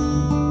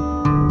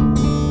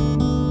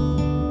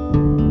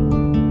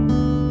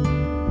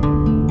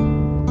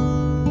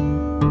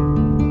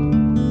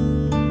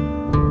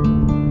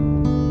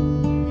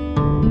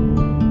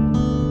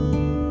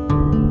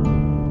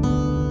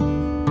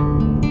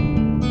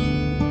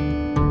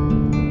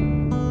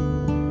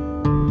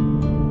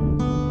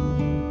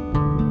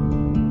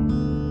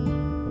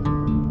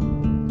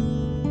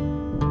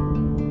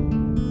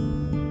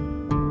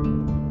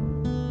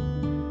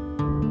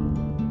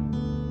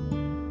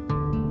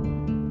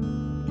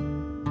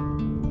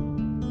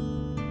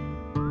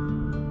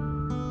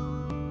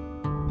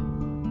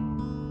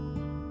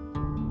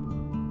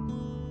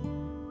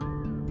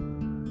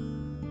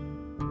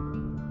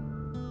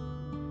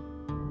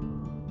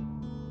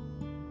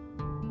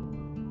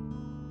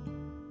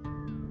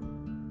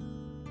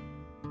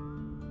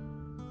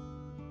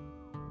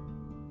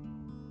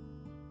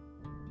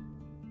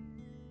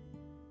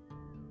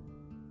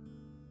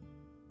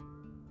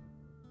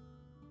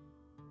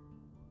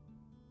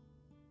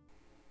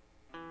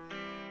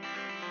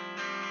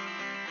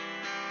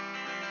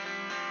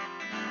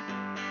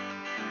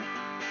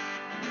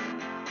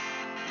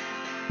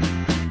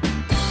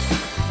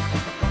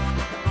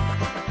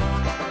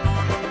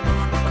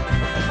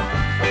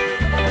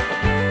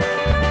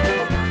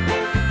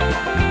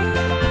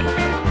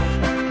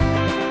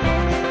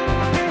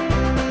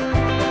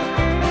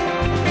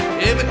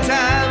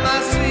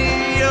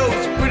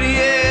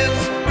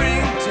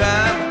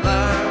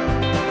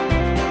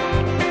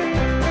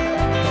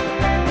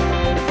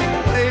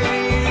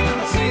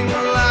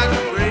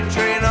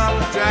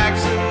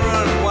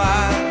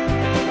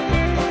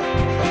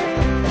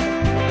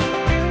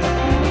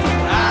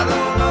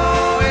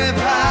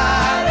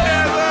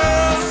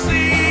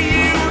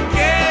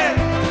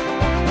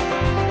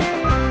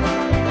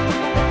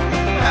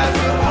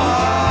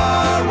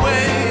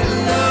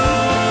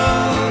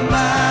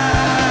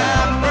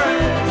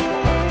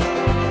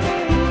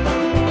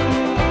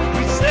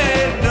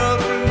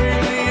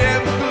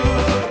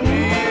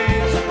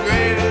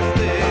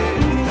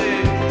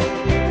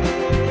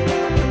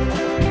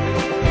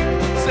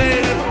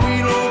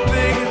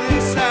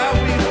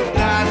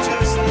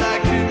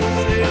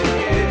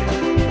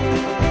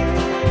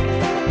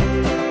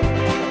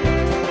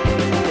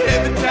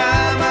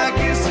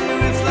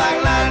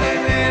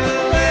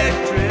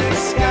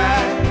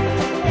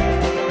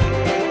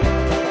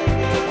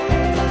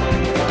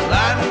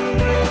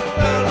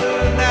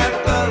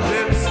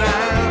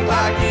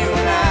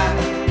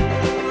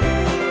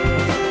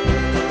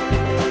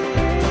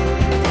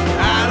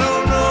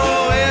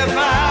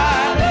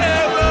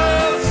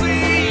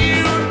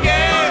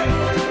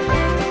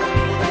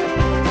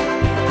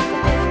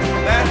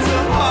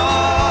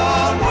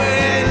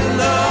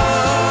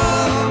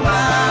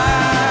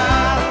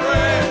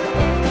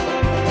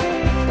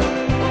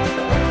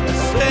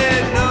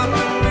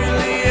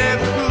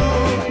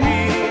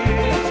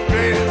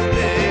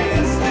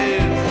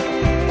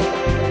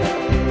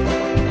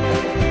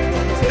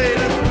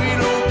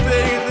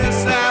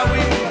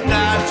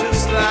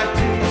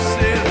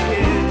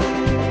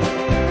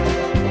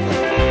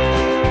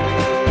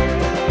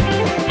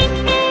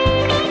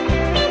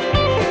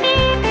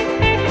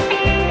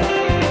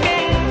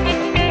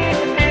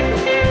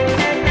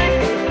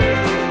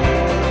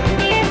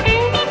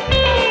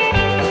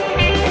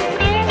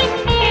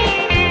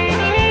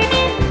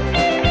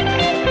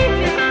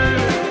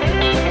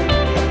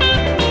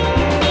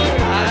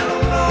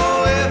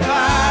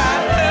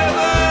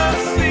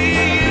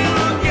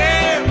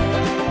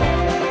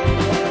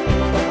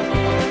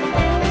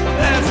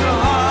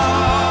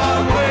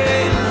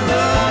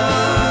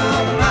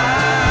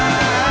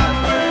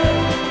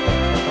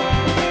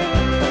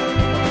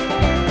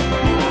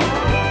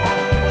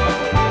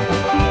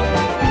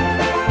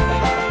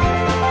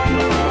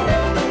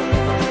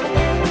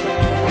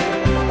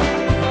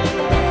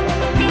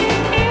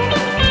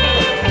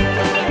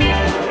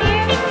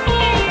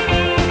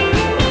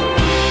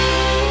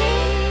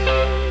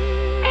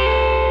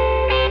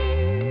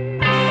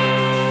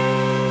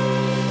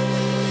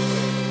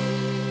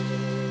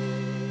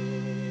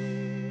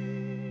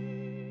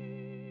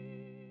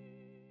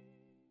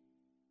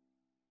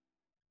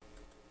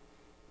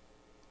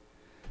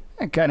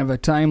 kind of a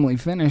timely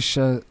finish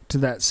to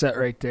that set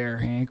right there,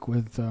 Hank,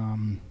 with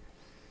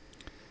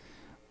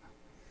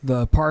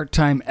the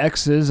part-time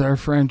X's, our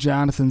friend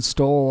Jonathan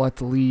Stoll at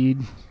the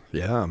lead.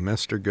 Yeah,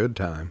 Mr. Good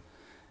Time.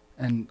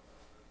 And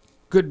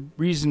good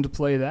reason to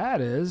play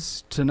that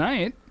is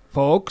tonight,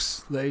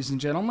 folks, ladies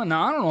and gentlemen.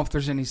 Now, I don't know if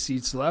there's any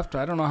seats left.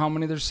 I don't know how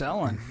many they're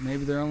selling.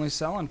 Maybe they're only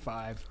selling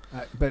 5.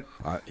 But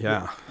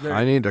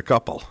I need a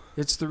couple.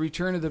 It's the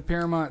return of the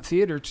Paramount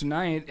Theater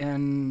tonight,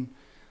 and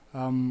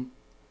I'm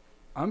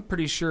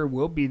pretty sure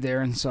we'll be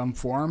there in some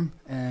form.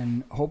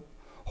 And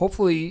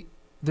hopefully...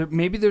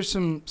 maybe there's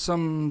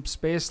some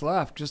space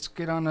left. Just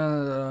get on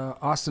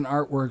Austin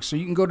Artworks. So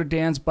you can go to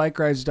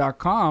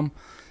dansbikerides.com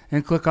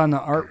and click on the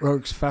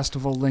Artworks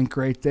Festival link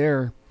right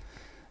there,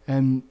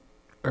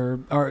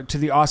 or to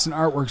the Austin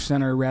Artworks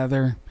Center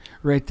rather,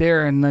 right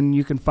there, and then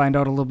you can find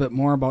out a little bit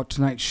more about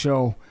tonight's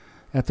show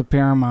at the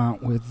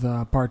Paramount with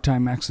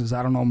Part-Time X's.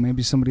 I don't know,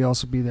 maybe somebody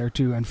else will be there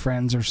too, and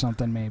friends or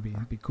something. Maybe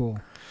it'd be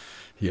cool.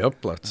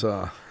 Yep, let's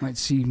might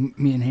see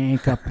me and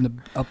Hank up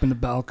in the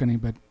balcony,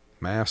 but.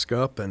 Mask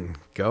up and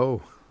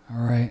go.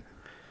 All right.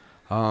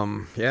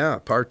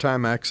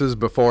 Part-Time X's.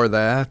 Before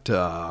that,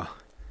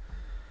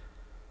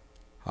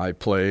 I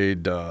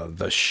played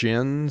The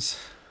Shins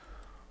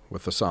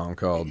with a song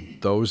called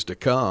Those to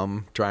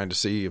Come, trying to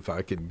see if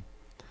I could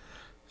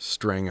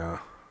string a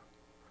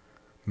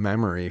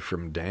memory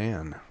from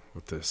Dan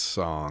with this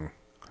song.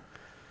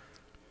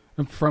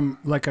 From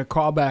like a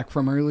callback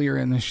from earlier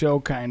in the show,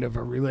 kind of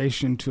a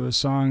relation to a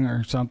song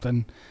or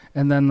something.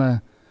 And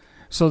then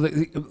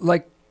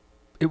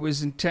it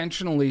was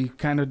intentionally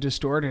kind of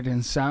distorted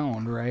in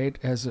sound, right?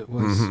 As it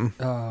was,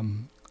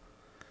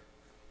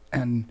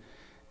 and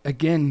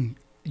again,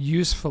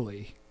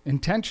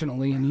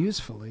 intentionally and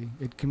usefully,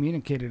 it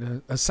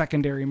communicated a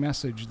secondary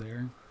message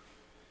there.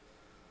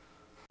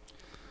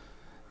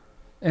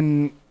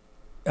 And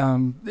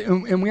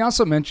we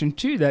also mentioned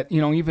too that,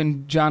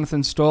 even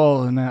Jonathan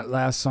Stoll in that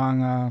last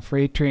song,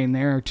 Freight Train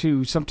there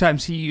too,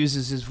 sometimes he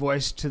uses his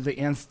voice to the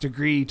nth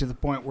degree, to the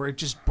point where it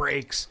just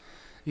breaks.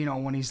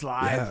 When he's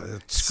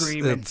live,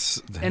 screaming.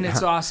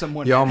 It's awesome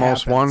when you that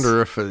almost happens.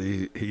 wonder if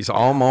he's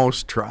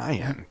almost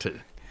trying to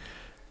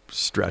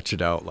stretch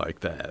it out like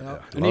that.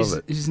 Yep. I love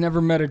it. He's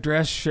never met a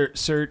dress shirt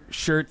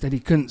that he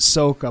couldn't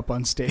soak up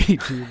on stage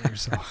either.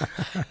 So.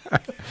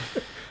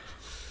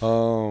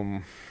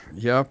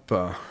 Yep.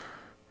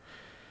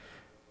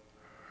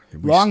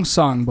 Long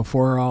song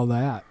before all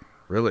that.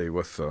 Really,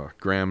 with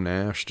Graham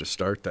Nash to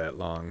start that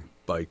long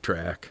bike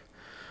track.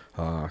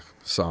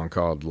 Song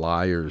called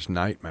Liar's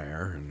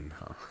Nightmare, and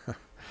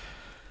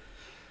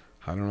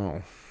I don't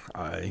know,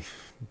 I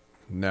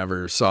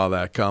never saw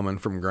that coming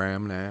from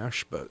Graham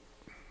Nash, but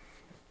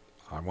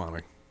I want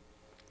to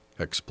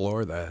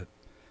explore that.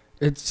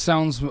 It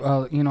sounds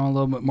a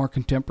little bit more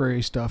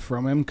contemporary stuff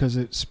from him, because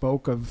it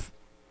spoke of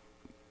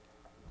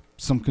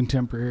some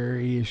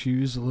contemporary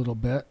issues a little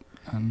bit,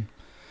 and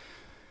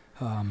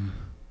I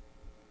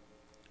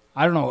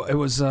don't know, it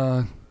was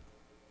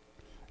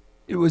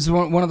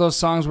one of those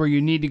songs where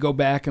you need to go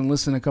back and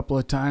listen a couple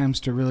of times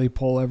to really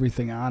pull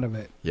everything out of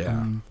it.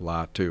 Yeah, a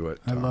lot to it.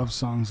 I love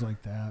songs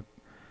like that.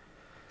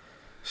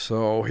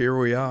 So here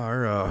we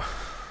are,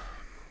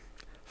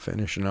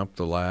 finishing up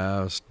the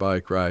last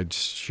bike ride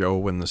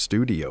show in the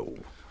studio.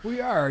 We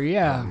are,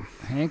 yeah.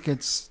 Hank,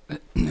 it's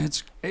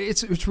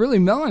really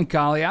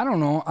melancholy. I don't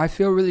know. I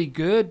feel really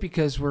good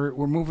because we're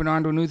moving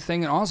on to a new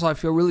thing, and also I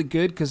feel really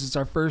good because it's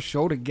our first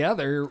show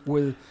together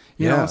with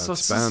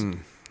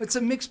It's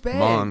a mixed bag.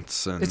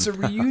 Months and it's a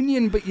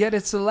reunion, but yet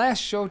it's the last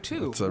show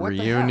too. It's a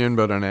reunion,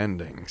 but an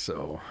ending.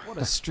 So what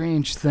a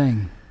strange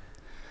thing.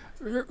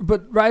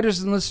 But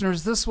riders and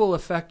listeners, this will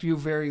affect you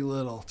very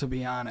little, to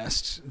be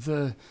honest.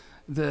 You're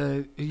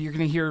going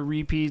to hear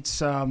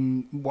repeats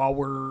while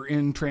we're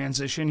in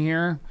transition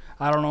here.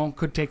 I don't know,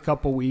 could take a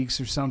couple weeks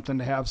or something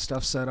to have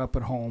stuff set up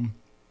at home.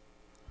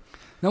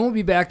 Then we'll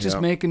be back just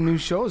making new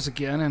shows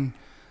again,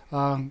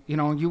 and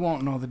you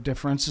won't know the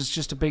difference. It's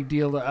just a big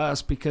deal to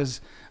us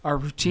because our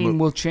routine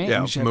will change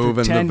after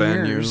moving 10 the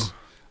venue. years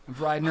of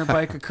riding our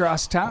bike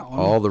across town.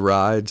 All the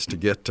rides to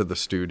get to the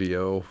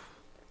studio,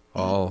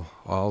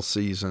 all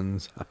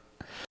seasons.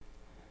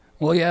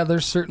 Well, yeah,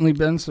 there's certainly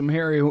been some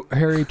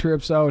hairy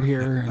trips out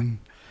here, and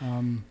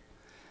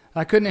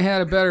I couldn't have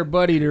had a better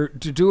buddy to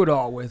do it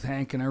all with,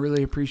 Hank, and I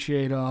really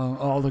appreciate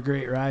all the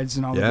great rides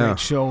and all the great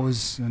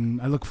shows,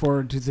 and I look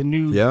forward to the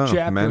new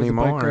chapter many of the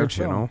more, Bike Ride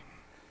Show.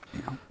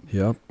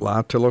 Yep, a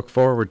lot to look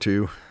forward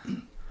to.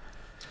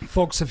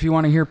 Folks, if you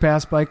want to hear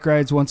past bike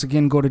rides, once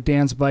again, go to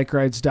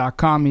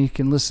dansbikerides.com. You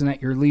can listen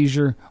at your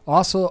leisure.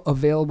 Also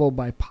available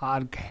by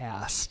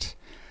podcast.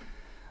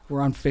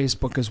 We're on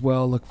Facebook as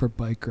well. Look for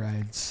Bike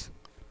Rides.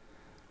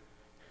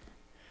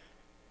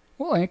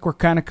 Well, I think we're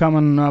kind of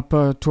coming up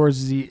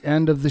towards the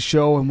end of the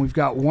show, and we've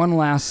got one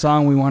last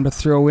song we wanted to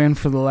throw in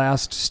for the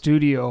last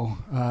studio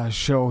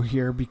show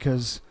here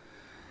because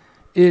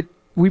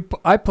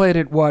I played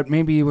it,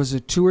 maybe it was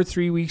 2 or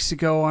 3 weeks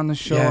ago on the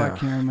show. I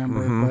can't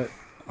remember, but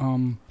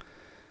and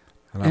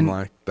I'm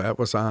like,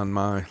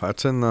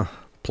 that's in the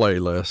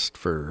playlist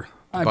for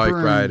bike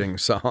riding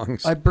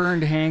songs. I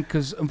burned Hank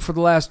because for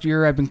the last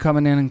year I've been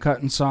coming in and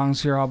cutting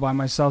songs here all by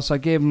myself. So I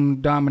gave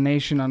him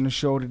domination on the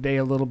show today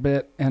a little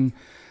bit, and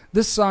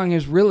this song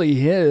is really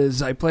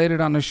his. I played it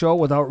on the show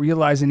without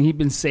realizing he'd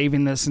been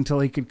saving this until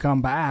he could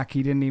come back.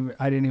 I didn't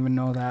even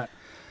know that.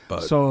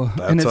 But so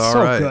that's and it's all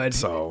so right. good.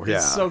 So yeah,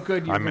 it's so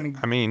good.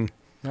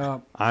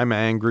 I'm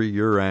angry.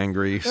 You're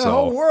angry. The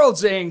whole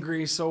world's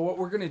angry. So what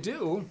we're gonna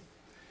do,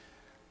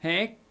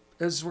 Hank,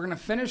 is we're gonna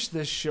finish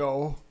this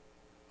show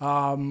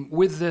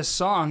with this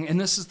song, and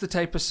this is the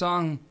type of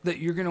song that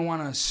you're gonna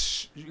want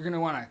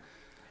to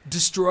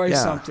destroy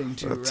something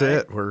to. That's right?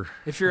 it.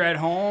 If you're at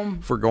home,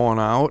 if we're going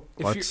out,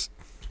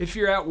 if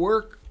you're at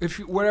work,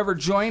 whatever,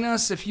 join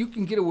us. If you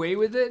can get away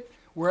with it,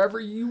 wherever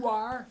you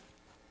are,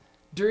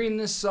 during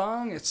this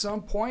song, at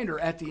some point or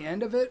at the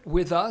end of it,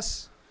 with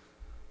us,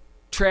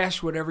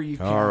 trash whatever you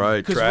can. All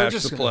right, trash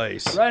the gonna,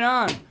 place. Right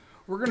on.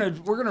 We're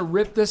gonna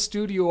rip this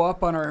studio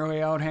up on our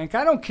way out, Hank.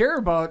 I don't care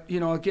about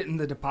getting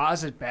the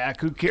deposit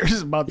back. Who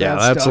cares about that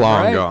stuff? Yeah, that's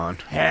long right? gone.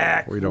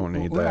 Heck, we don't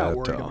need we're that.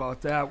 We're not worried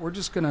about that. We're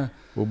just gonna.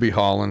 We'll be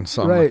hauling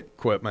some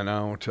equipment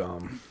out.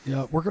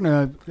 Yeah, we're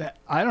gonna.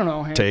 I don't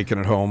know, Hank. Taking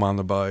it home on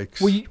the bikes.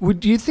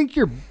 Do you think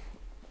your?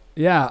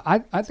 Yeah,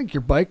 I think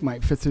your bike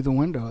might fit through the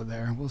window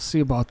there. We'll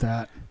see about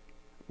that.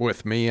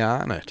 With me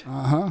on it.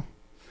 Uh-huh.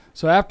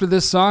 So after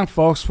this song,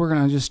 folks, we're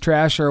going to just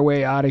trash our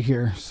way out of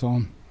here.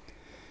 So,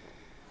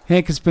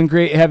 Hank, it's been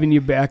great having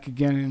you back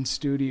again in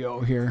studio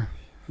here.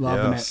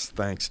 Loving it.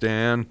 Thanks,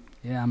 Dan.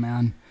 Yeah,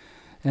 man.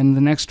 And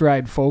the next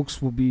ride,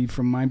 folks, will be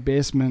from my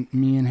basement,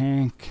 me and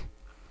Hank.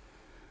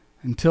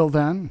 Until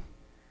then.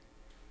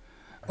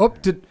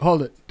 Hold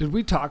it. Did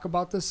we talk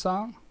about this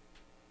song?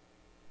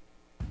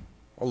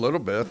 A little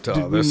bit.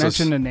 Did we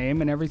mention the name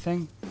and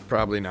everything?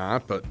 Probably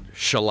not, but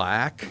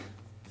Shellac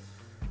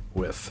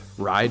with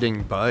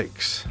Riding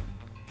Bikes.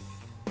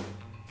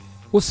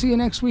 We'll see you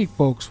next week,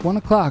 folks. 1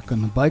 o'clock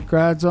on the Bike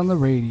Rides on the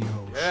Radio.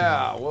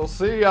 Yeah, we'll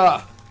see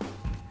ya.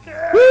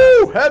 Yeah.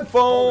 Woo!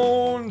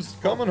 Headphones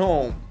coming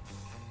home.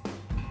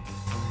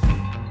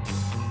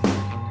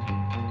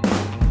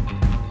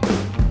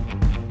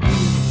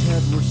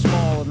 Ted were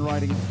small and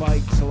riding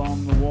bikes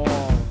along the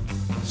wall,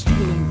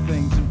 stealing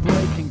things and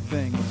breaking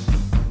things.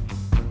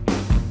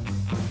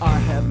 I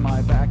had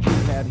my back, he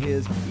had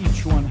his,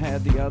 each one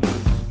had the other's.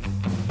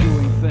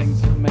 Doing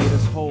things that made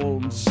us whole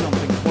and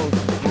something close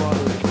to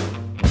brothers.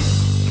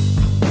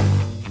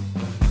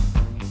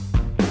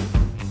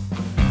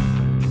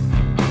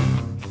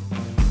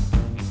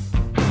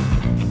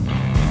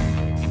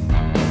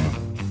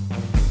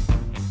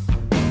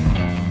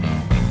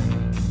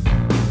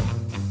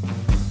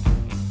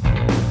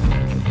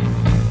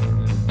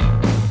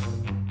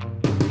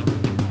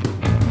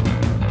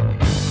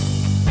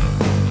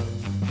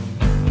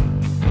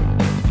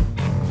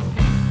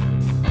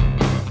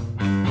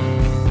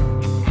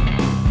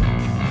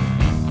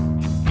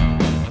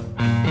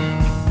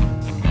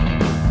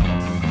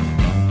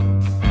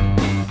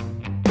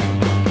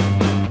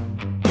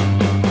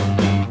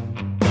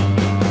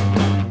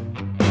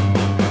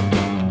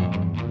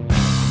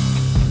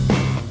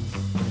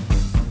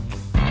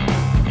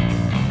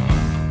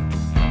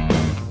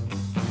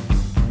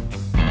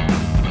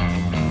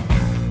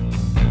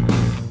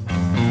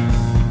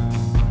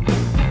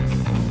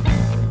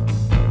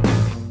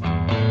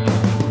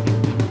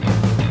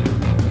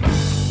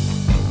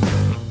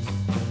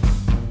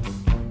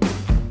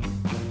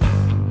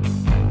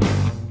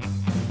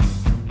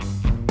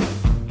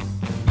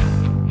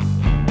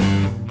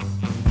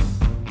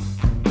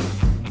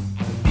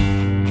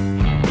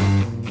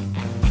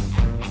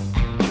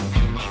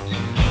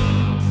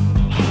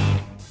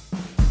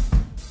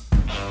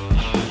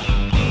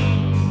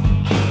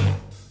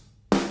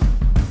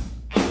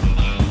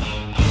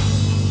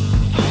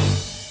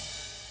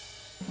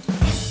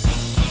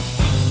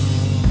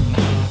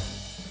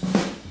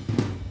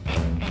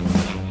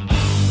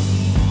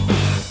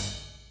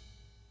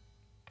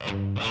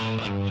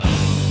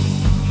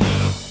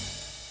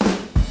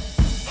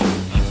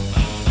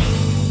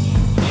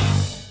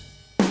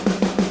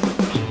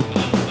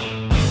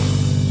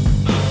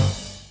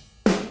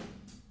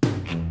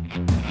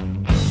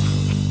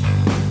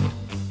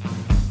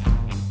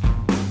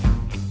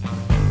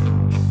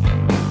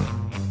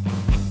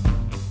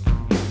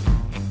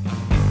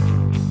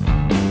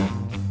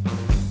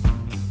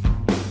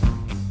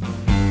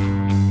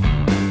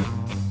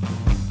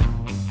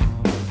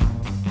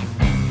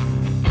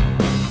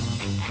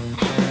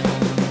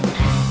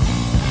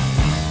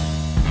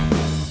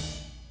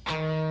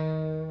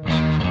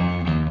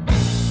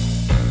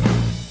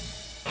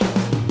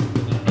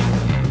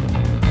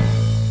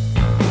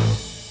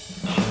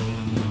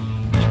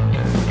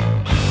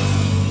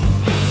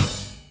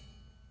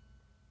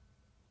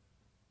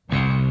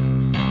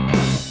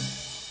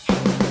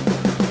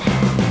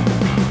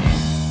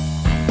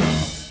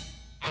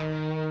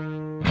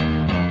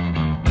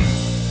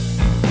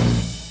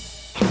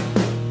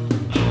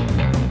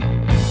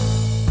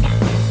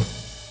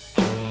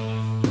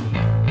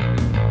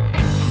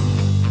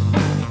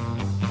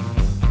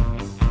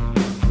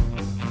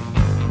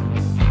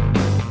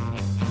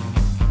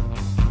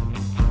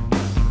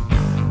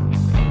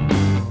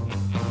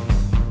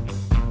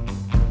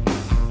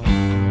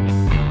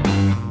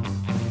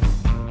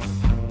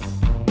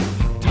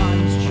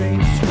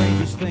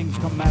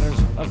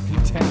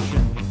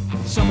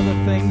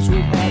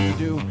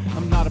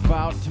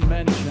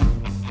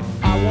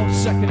 I won't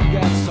second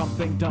guess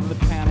something done in the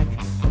panic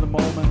of the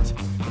moment.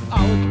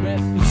 I'll admit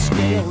the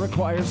scale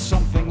requires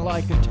something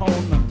like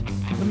atonement.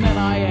 The men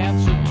I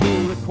answer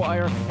to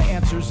require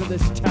answers in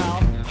this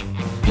town.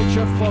 Get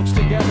your folks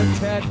together,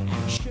 Ted.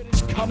 Shit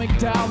is coming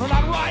down. We're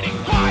not riding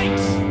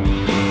bikes!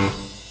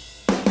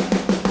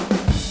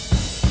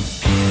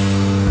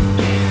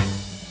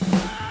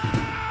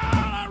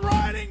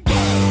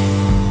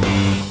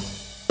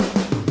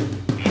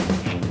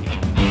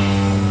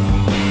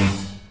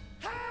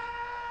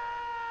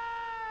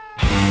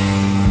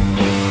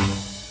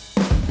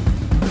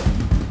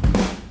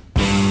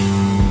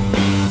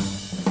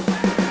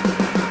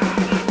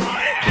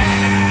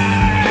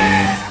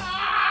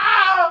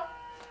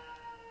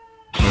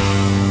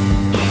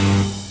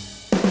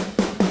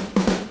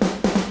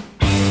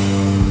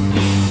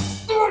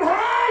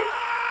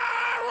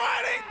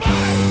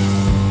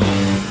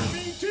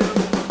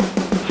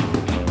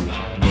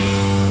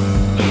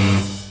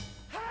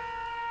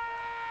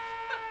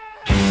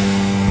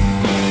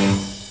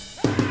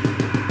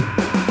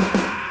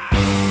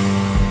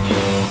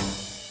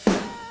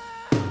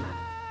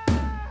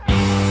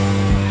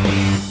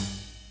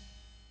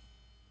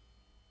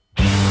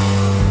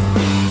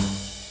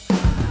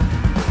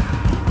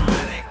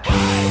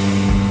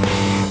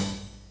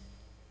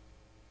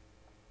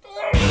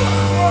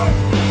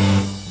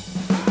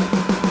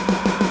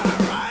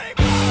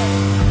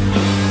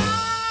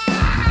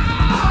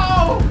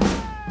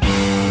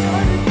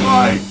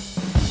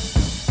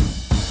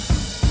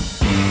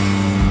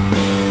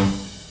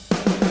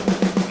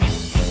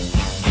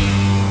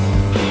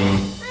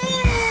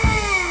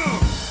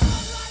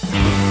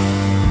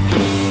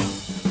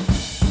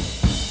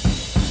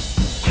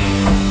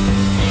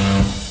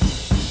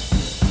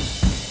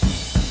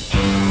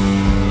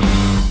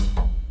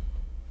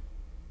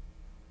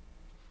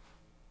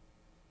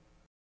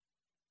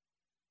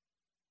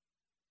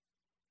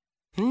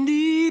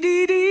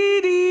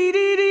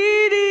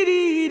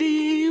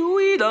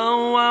 We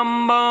don't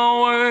want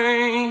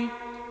away.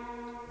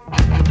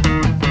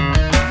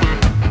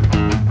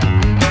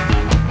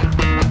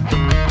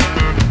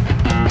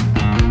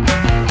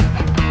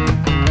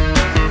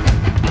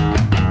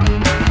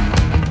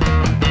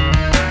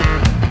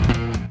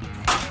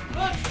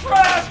 Let's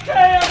trash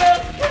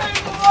KMSK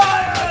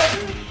Lion!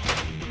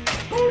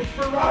 Who's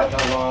for right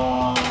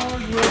along,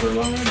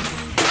 Riverland?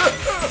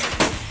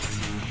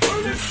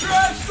 We're gonna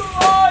trash the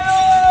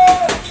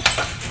Lion!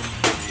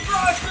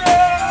 Crush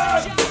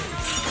it!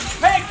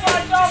 Take my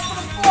out for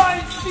the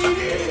flying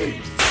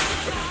CD!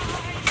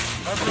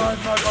 I'm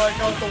riding my bike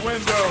out the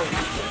window.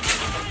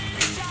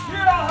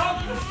 Here, I'll help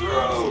you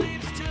through!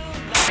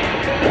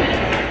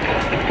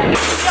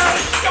 You got a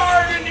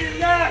scar in your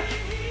neck!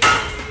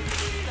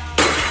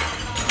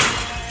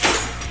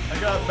 I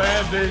got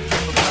band-aids in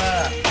the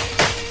back.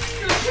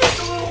 Just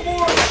a little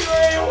more to your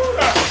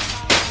aorta!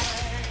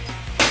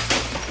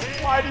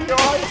 Why do you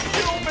always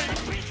kill me?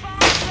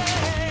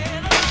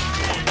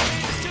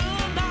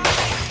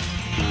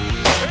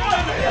 I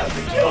have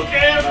to kill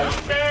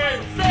KMSK!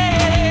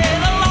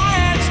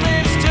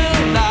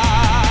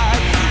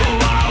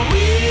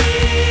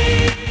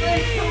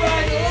 Thanks for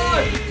riding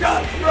along,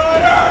 Dust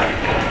Rider!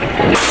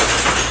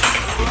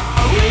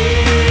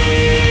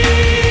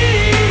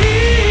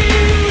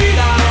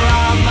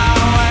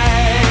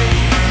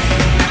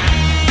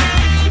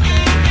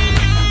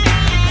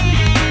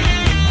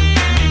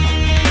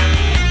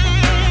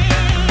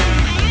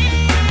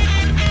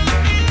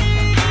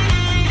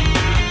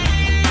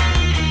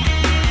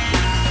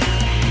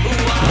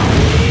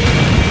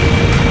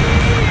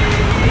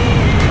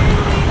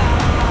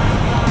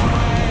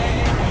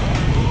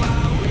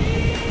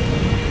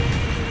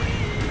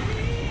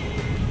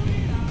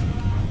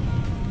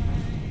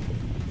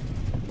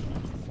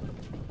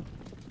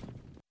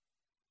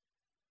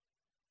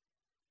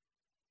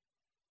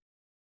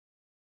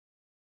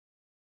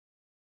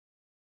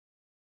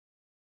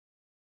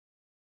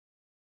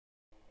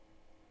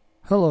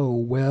 Hello,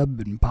 web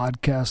and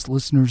podcast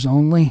listeners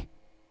only.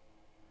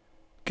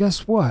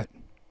 Guess what?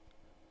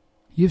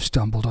 You've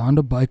stumbled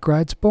onto Bike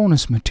Ride's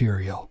bonus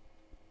material.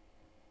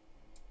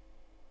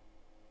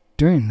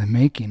 During the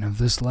making of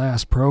this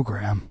last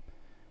program,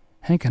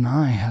 Hank and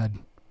I had,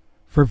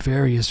 for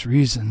various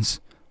reasons,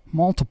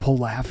 multiple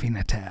laughing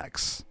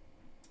attacks.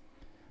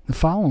 The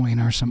following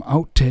are some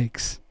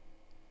outtakes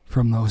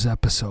from those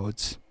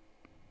episodes.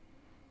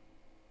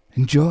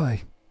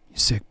 Enjoy, you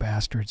sick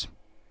bastards.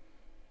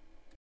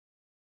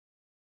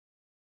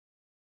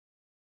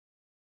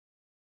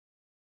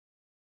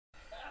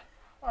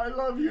 I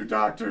love you,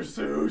 Dr.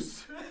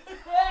 Seuss.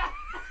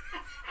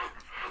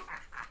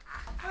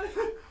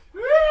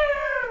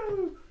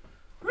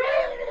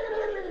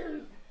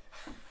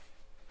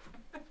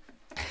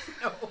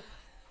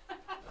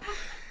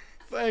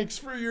 Thanks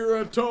for your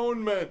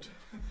atonement.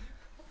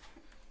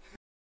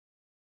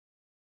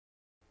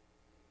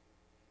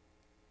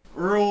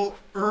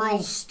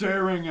 Earl's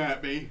staring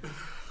at me.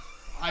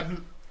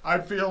 I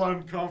feel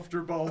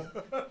uncomfortable.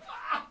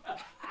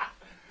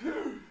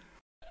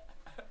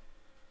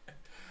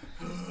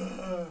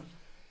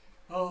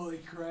 Holy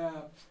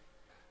crap.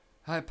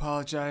 I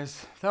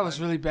apologize. That was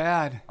really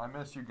bad. I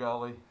miss you,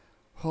 Gully.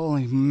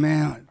 Holy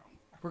man.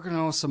 We're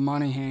gonna owe some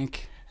money,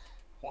 Hank.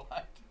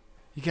 What?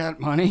 You got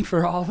money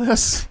for all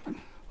this?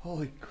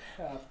 Holy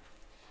crap.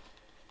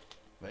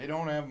 They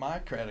don't have my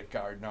credit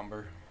card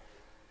number.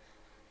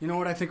 You know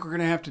what I think we're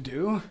gonna have to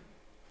do?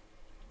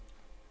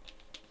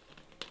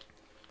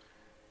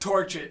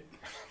 Torch it.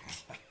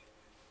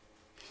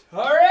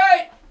 All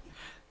right.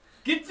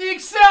 Get the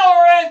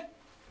accelerant.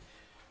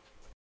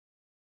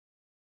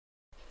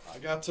 I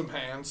got some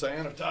hand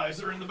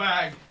sanitizer in the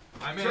bag.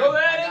 Throw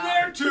that in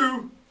there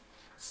too.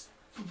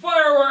 Some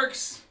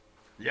fireworks.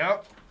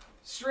 Yep.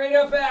 Straight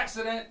up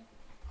accident.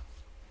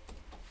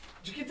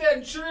 Did you get that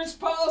insurance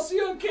policy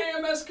on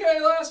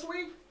KMSK last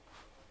week?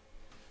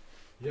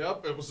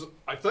 Yep,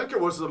 I think it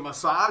was the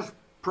massage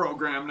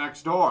program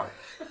next door.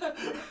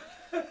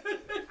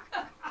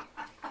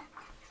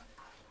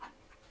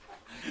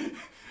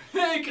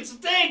 Hank, it's a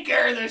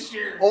daycare this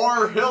year.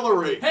 Or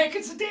Hillary. Hank,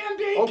 it's a damn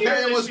daycare Okay,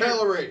 this it was year.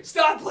 Hillary.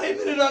 Stop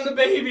blaming it on the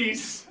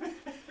babies.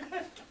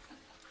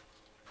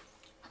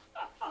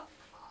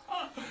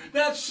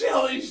 That's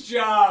Shelly's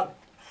job.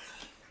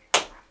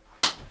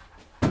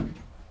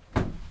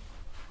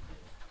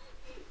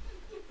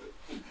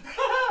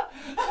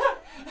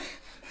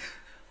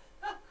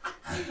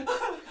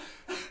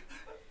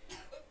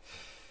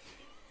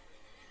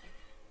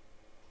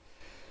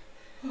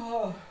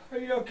 Oh, are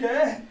you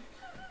okay?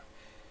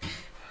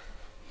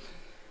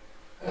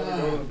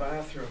 Gotta go to the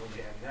bathroom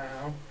again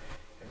now.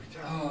 Every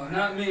time. Oh,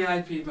 not me.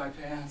 I peed my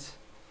pants.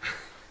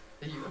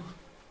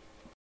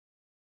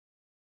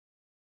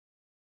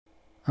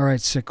 All right,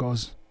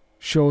 sickos.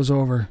 Show's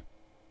over.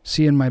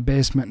 See you in my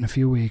basement in a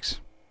few weeks.